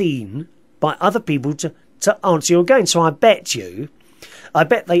be seen by other people to answer you again. So I bet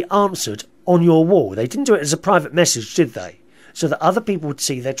they answered on your wall. They didn't do it as a private message, did they? So that other people would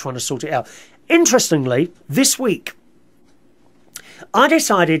see they're trying to sort it out. Interestingly, this week, I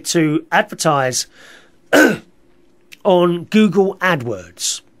decided to advertise on Google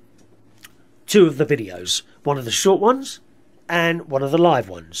AdWords. 2 of the videos. One of the short ones and one of the live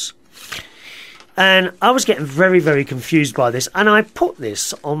ones. And I was getting very, very confused by this. And I put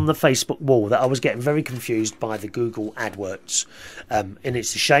this on the Facebook wall that I was getting very confused by the Google AdWords. And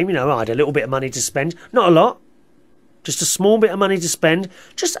it's a shame, you know, I had a little bit of money to spend. Not a lot. Just a small bit of money to spend.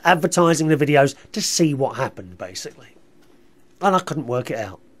 Just advertising the videos to see what happened, basically. And I couldn't work it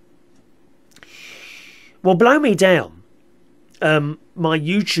out. Well, blow me down. My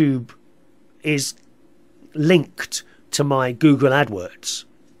YouTube is linked to my Google AdWords.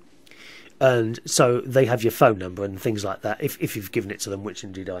 And so they have your phone number and things like that, if you've given it to them, which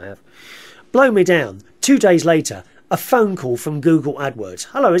indeed I have. Blow me down. 2 days later, a phone call from Google AdWords.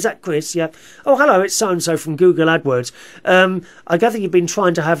 Hello, is that Chris? Yeah. Oh, hello, it's so-and-so from Google AdWords. I gather you've been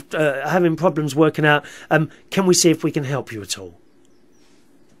trying to having problems working out. Can we see if we can help you at all?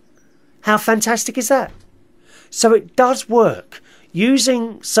 How fantastic is that? So it does work.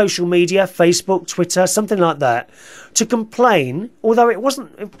 Using social media, Facebook, Twitter, something like that, to complain, although it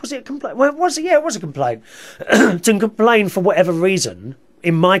wasn't, was it a complaint? Well, it was a complaint. To complain for whatever reason,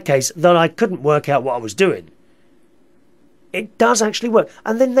 in my case, that I couldn't work out what I was doing. It does actually work.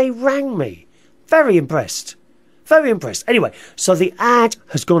 And then they rang me. Very impressed. Very impressed. Anyway, so the ad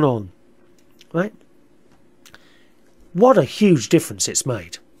has gone on. Right? What a huge difference it's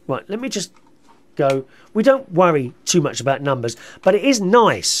made. Right, let me just go. We don't worry too much about numbers, but it is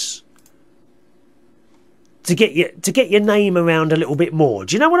nice to get your name around a little bit more.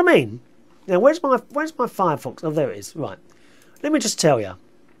 Do you know what I mean? Now, where's my Firefox? Oh, there it is. Right. Let me just tell you.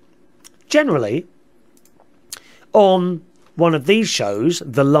 Generally, on one of these shows,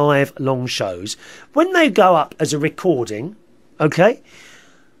 the live long shows, when they go up as a recording, okay,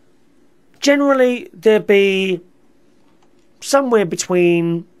 generally there'll be somewhere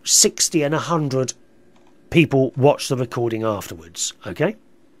between 60 and 100 people watch the recording afterwards, okay?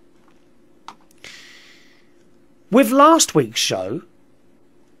 With last week's show,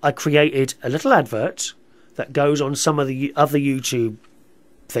 I created a little advert that goes on some of the other YouTube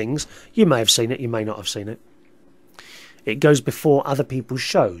things. You may have seen it, you may not have seen it. It goes before other people's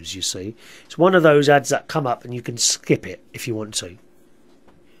shows, you see. It's one of those ads that come up and you can skip it if you want to.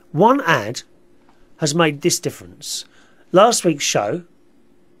 One ad has made this difference. Last week's show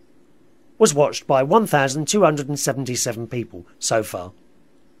was watched by 1,277 people so far,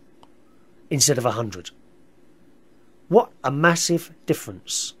 instead of 100. What a massive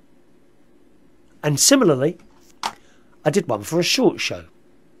difference. And similarly, I did one for a short show.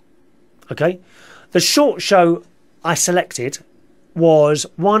 Okay? The short show I selected was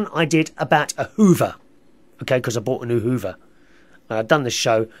one I did about a Hoover. Okay, because I bought a new Hoover. And I'd done this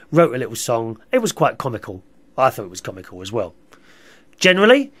show, wrote a little song. It was quite comical. I thought it was comical as well.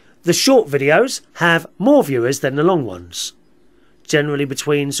 Generally, the short videos have more viewers than the long ones. Generally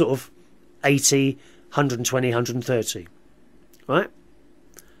between sort of 80, 120, 130. Right?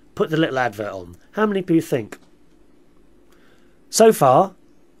 Put the little advert on. How many do you think? So far,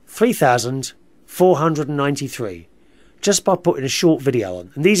 3,493. Just by putting a short video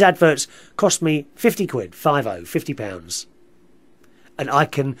on. And these adverts cost me 50 quid, £50. And I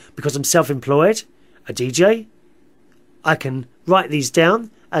can, because I'm self-employed, a DJ, I can write these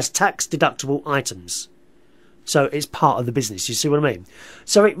down as tax-deductible items. So it's part of the business, you see what I mean?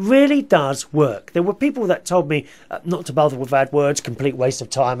 So it really does work. There were people that told me not to bother with AdWords, complete waste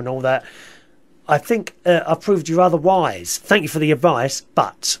of time and all that. I think I proved you rather wise. Thank you for the advice,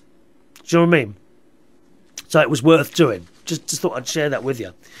 but... Do you know what I mean? So it was worth doing. Just thought I'd share that with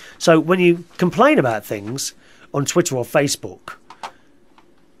you. So when you complain about things on Twitter or Facebook,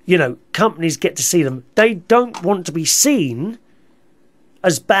 you know, companies get to see them. They don't want to be seen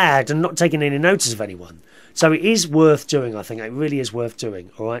as bad and not taking any notice of anyone. So it is worth doing, I think. It really is worth doing,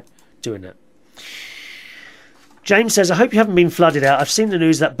 all right? Doing it. James says, I hope you haven't been flooded out. I've seen the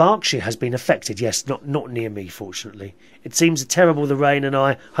news that Berkshire has been affected. Yes, not near me, fortunately. It seems terrible, the rain, and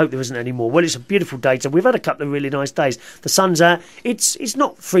I hope there isn't any more. Well, it's a beautiful day. So we've had a couple of really nice days. The sun's out. It's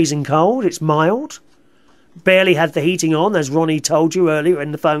not freezing cold. It's mild. Barely had the heating on, as Ronny told you earlier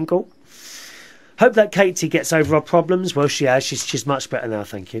in the phone call. Hope that Katie gets over her problems. Well, she has. She's much better now,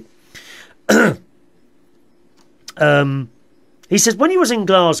 thank you. He says, when he was in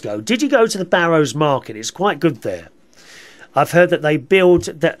Glasgow, did you go to the Barrows Market? It's quite good there. I've heard that they build...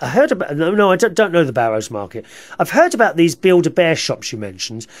 I don't know the Barrows Market. I've heard about these Build-A-Bear shops you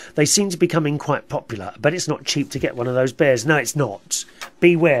mentioned. They seem to be becoming quite popular, but it's not cheap to get one of those bears. No, it's not.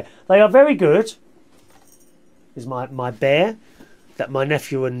 Beware. They are very good. Is my bear that my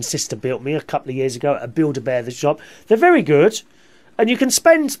nephew and sister built me a couple of years ago at a Build-A-Bear the shop. They're very good, and you can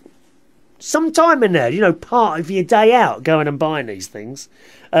spend some time in there, you know, part of your day out going and buying these things.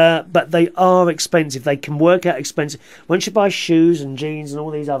 But they are expensive. They can work out expensive. Once you buy shoes and jeans and all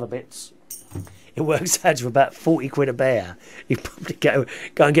these other bits, it works out to about 40 quid a bear. You probably go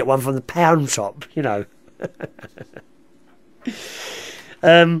and get one from the pound shop, you know.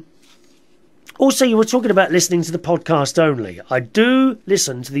 Also, you were talking about listening to the podcast only. I do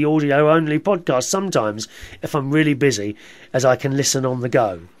listen to the audio only podcast sometimes if I'm really busy, as I can listen on the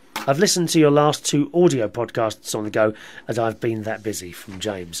go. I've listened to your last 2 audio podcasts on the go as I've been that busy, from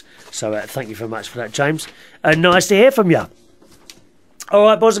James. So thank you very much for that, James. Nice to hear from you. All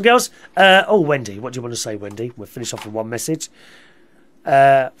right, boys and girls. Wendy, what do you want to say, Wendy? We'll finish off with one message.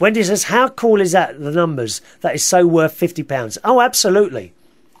 Wendy says, how cool is that, the numbers? That is so worth £50. Oh, absolutely.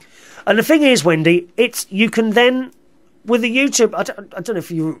 And the thing is, Wendy, you can then, with the YouTube,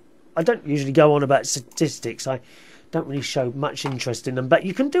 I don't usually go on about statistics. I don't really show much interest in them, but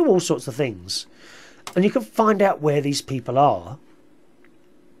you can do all sorts of things. And you can find out where these people are.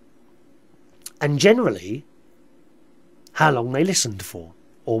 And generally, how long they listened for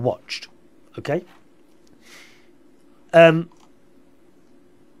or watched. Okay? I'm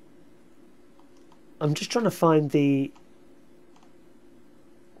just trying to find the...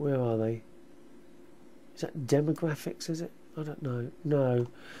 Where are they? Is that demographics, is it? I don't know. No.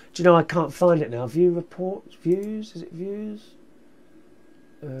 Do you know, I can't find it now. View reports? Views? Is it views?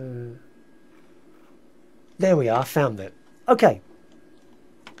 There we are. I found it. Okay.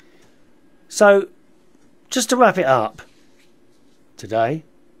 So, just to wrap it up today,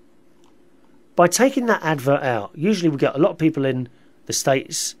 by taking that advert out, usually we get a lot of people in the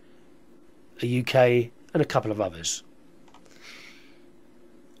States, the UK, and a couple of others.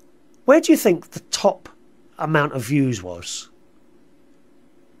 Where do you think the top amount of views was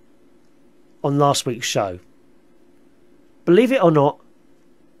on last week's show? Believe it or not,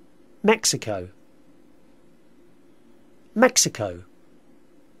 Mexico. Mexico.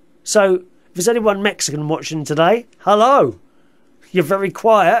 So, if there's anyone Mexican watching today, hello. You're very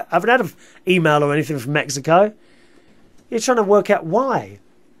quiet. I haven't had an email or anything from Mexico. You're trying to work out why.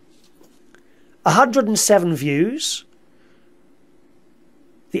 107 views.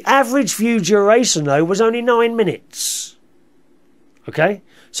 The average view duration, though, was only 9 minutes. Okay?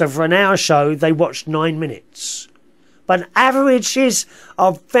 So for an hour show, they watched 9 minutes. But averages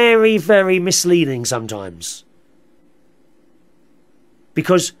are very, very misleading sometimes.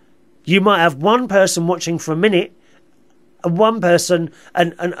 Because you might have one person watching for a minute, and one person,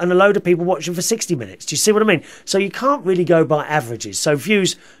 and a load of people watching for 60 minutes. Do you see what I mean? So you can't really go by averages. So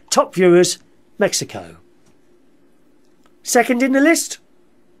views, top viewers, Mexico. Second in the list,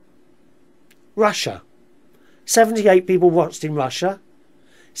 Russia. 78 people watched in Russia,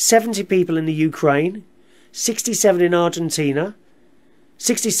 70 people in the Ukraine, 67 in Argentina,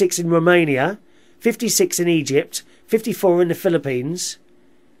 66 in Romania, 56 in Egypt, 54 in the Philippines,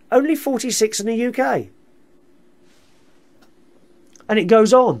 only 46 in the UK. And it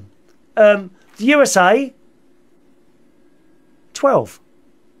goes on. The USA, 12.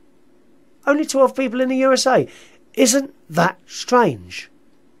 Only 12 people in the USA. Isn't that strange?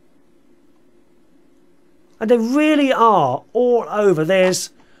 And they really are all over. There's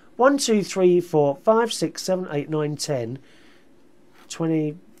 1, 2, 3, 4, 5, 6, 7, 8, 9, 10,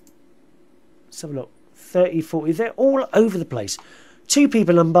 20, let's have a look, 30, 40. They're all over the place. 2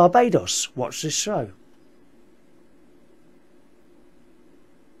 people in Barbados watch this show.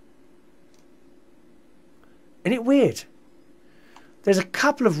 Isn't it weird? There's a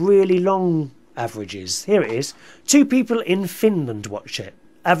couple of really long averages. Here it is. 2 people in Finland watch it.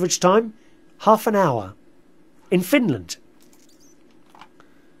 Average time, half an hour. In Finland.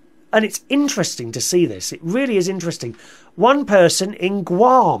 And it's interesting to see this. It really is interesting. 1 person in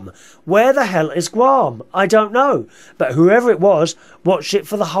Guam. Where the hell is Guam? I don't know. But whoever it was watched it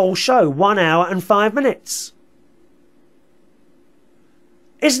for the whole show. 1 hour and 5 minutes.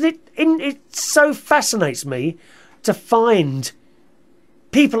 Isn't it? It so fascinates me to find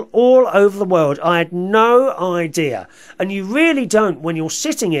people all over the world. I had no idea. And you really don't when you're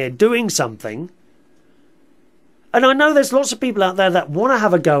sitting here doing something. And I know there's lots of people out there that want to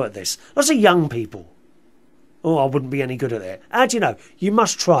have a go at this. Lots of young people. Oh, I wouldn't be any good at it. How do you know? You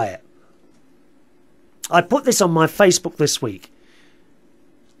must try it. I put this on my Facebook this week.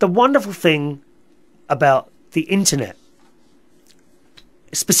 the wonderful thing about the internet,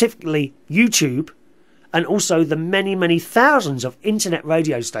 specifically YouTube, and also the many, many thousands of internet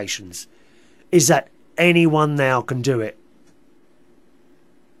radio stations, is that anyone now can do it.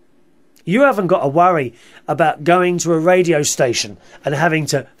 You haven't got to worry about going to a radio station and having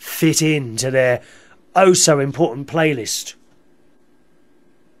to fit into their oh so important playlist.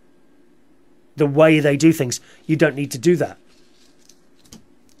 The way they do things, you don't need to do that.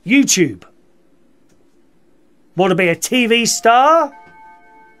 YouTube. Want to be a TV star?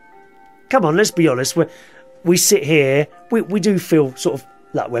 Come on, let's be honest. We sit here, we do feel sort of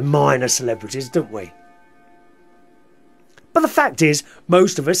like we're minor celebrities, don't we? But the fact is,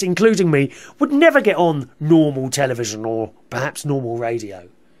 most of us, including me, would never get on normal television or perhaps normal radio.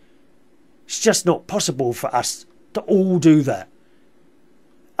 It's just not possible for us to all do that.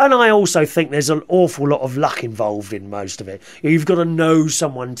 And I also think there's an awful lot of luck involved in most of it. You've got to know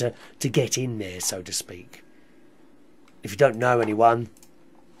someone to get in there, so to speak. If you don't know anyone,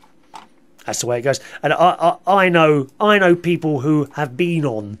 that's the way it goes. And I know people who have been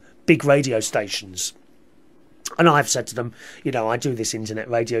on big radio stations. And I've said to them, you know, I do this internet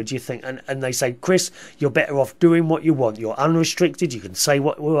radio, do you think? And they say, Chris, you're better off doing what you want. You're unrestricted. You can say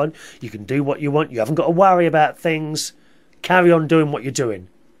what you want. You can do what you want. You haven't got to worry about things. Carry on doing what you're doing.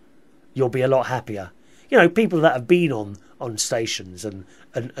 You'll be a lot happier. You know, people that have been on stations and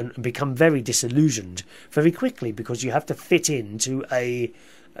become very disillusioned very quickly because you have to fit into a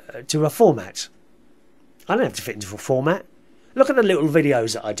format. I don't have to fit into a format. Look at the little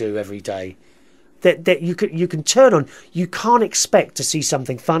videos that I do every day. That you can turn on. You can't expect to see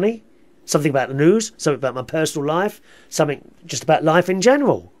something funny, something about the news, something about my personal life, something just about life in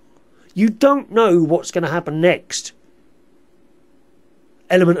general. You don't know what's going to happen next.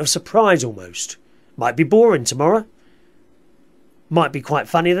 Element of surprise almost. Might be boring tomorrow. Might be quite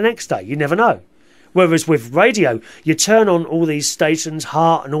funny the next day. You never know. Whereas with radio, you turn on all these stations,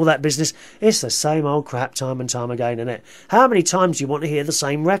 Heart and all that business. It's the same old crap time and time again, isn't it? How many times do you want to hear the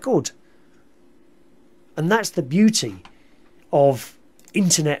same record? And that's the beauty of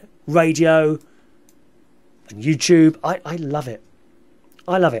internet radio and YouTube. I love it.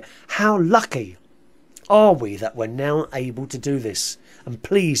 I love it. How lucky are we that we're now able to do this? And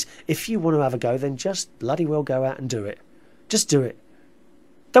please, if you want to have a go, then just bloody well go out and do it. Just do it.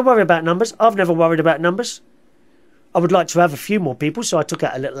 Don't worry about numbers. I've never worried about numbers. I would like to have a few more people, so I took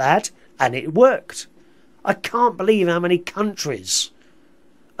out a little ad, and it worked. I can't believe how many countries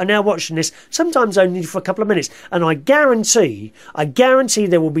are now watching this, sometimes only for a couple of minutes. And I guarantee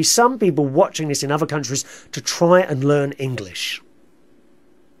there will be some people watching this in other countries to try and learn English.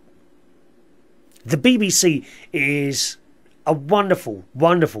 The BBC is a wonderful,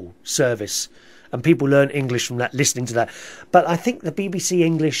 wonderful service, and people learn English from that, listening to that. But I think the BBC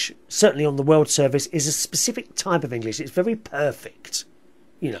English, certainly on the World Service, is a specific type of English. It's very perfect,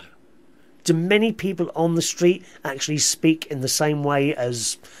 you know. Do many people on the street actually speak in the same way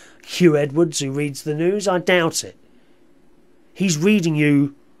as Hugh Edwards, who reads the news? I doubt it. He's reading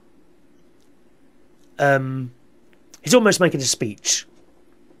you... he's almost making a speech.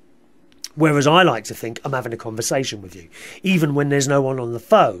 Whereas I like to think I'm having a conversation with you. Even when there's no one on the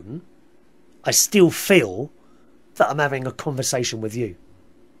phone, I still feel that I'm having a conversation with you.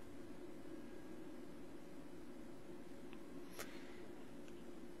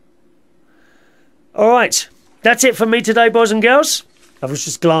 All right, that's it for me today, boys and girls. I was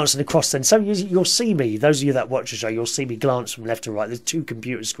just glancing across then. So you'll see me, those of you that watch the show, you'll see me glance from left to right. There's two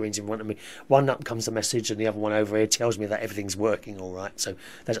computer screens in front of me. One up comes the message and the other one over here tells me that everything's working all right. So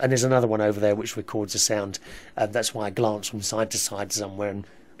and there's another one over there which records the sound. That's why I glance from side to side somewhere. And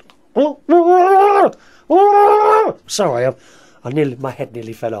sorry, my head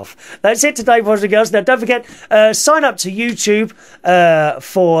nearly fell off. That's it today, boys and girls. Now, don't forget, sign up to YouTube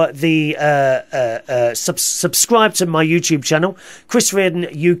for the subscribe to my YouTube channel, Chris Reardon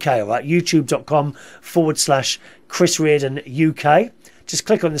UK. All right, youtube.com/Chris Reardon UK. Just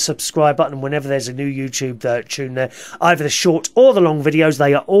click on the subscribe button whenever there's a new YouTube tune there. Either the short or the long videos,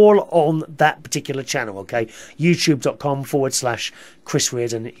 they are all on that particular channel, okay? youtube.com/Chris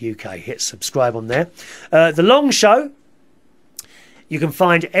Reardon UK. Hit subscribe on there. The long show you can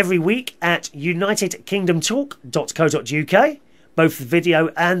find every week at unitedkingdomtalk.co.uk. Both the video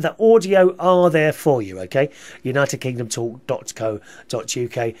and the audio are there for you, okay?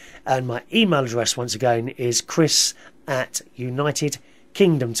 unitedkingdomtalk.co.uk. And my email address, once again, is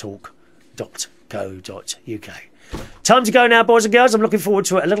chris@unitedkingdomtalk.co.uk. Time to go now, boys and girls. I'm looking forward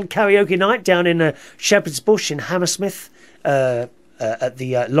to a little karaoke night down in Shepherd's Bush in Hammersmith at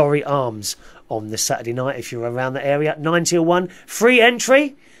the Laurie Arms on this Saturday night if you're around the area. 9 till 1. Free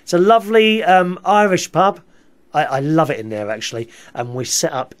entry. It's a lovely Irish pub. I love it in there, actually. And we're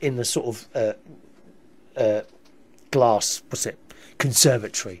set up in the sort of glass,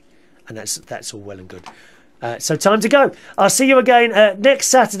 conservatory. And that's all well and good. So time to go. I'll see you again next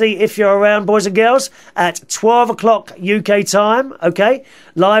Saturday if you're around, boys and girls, at 12 o'clock UK time. Okay?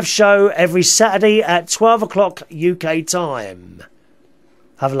 Live show every Saturday at 12 o'clock UK time.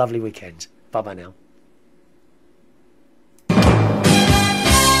 Have a lovely weekend. Bye-bye now.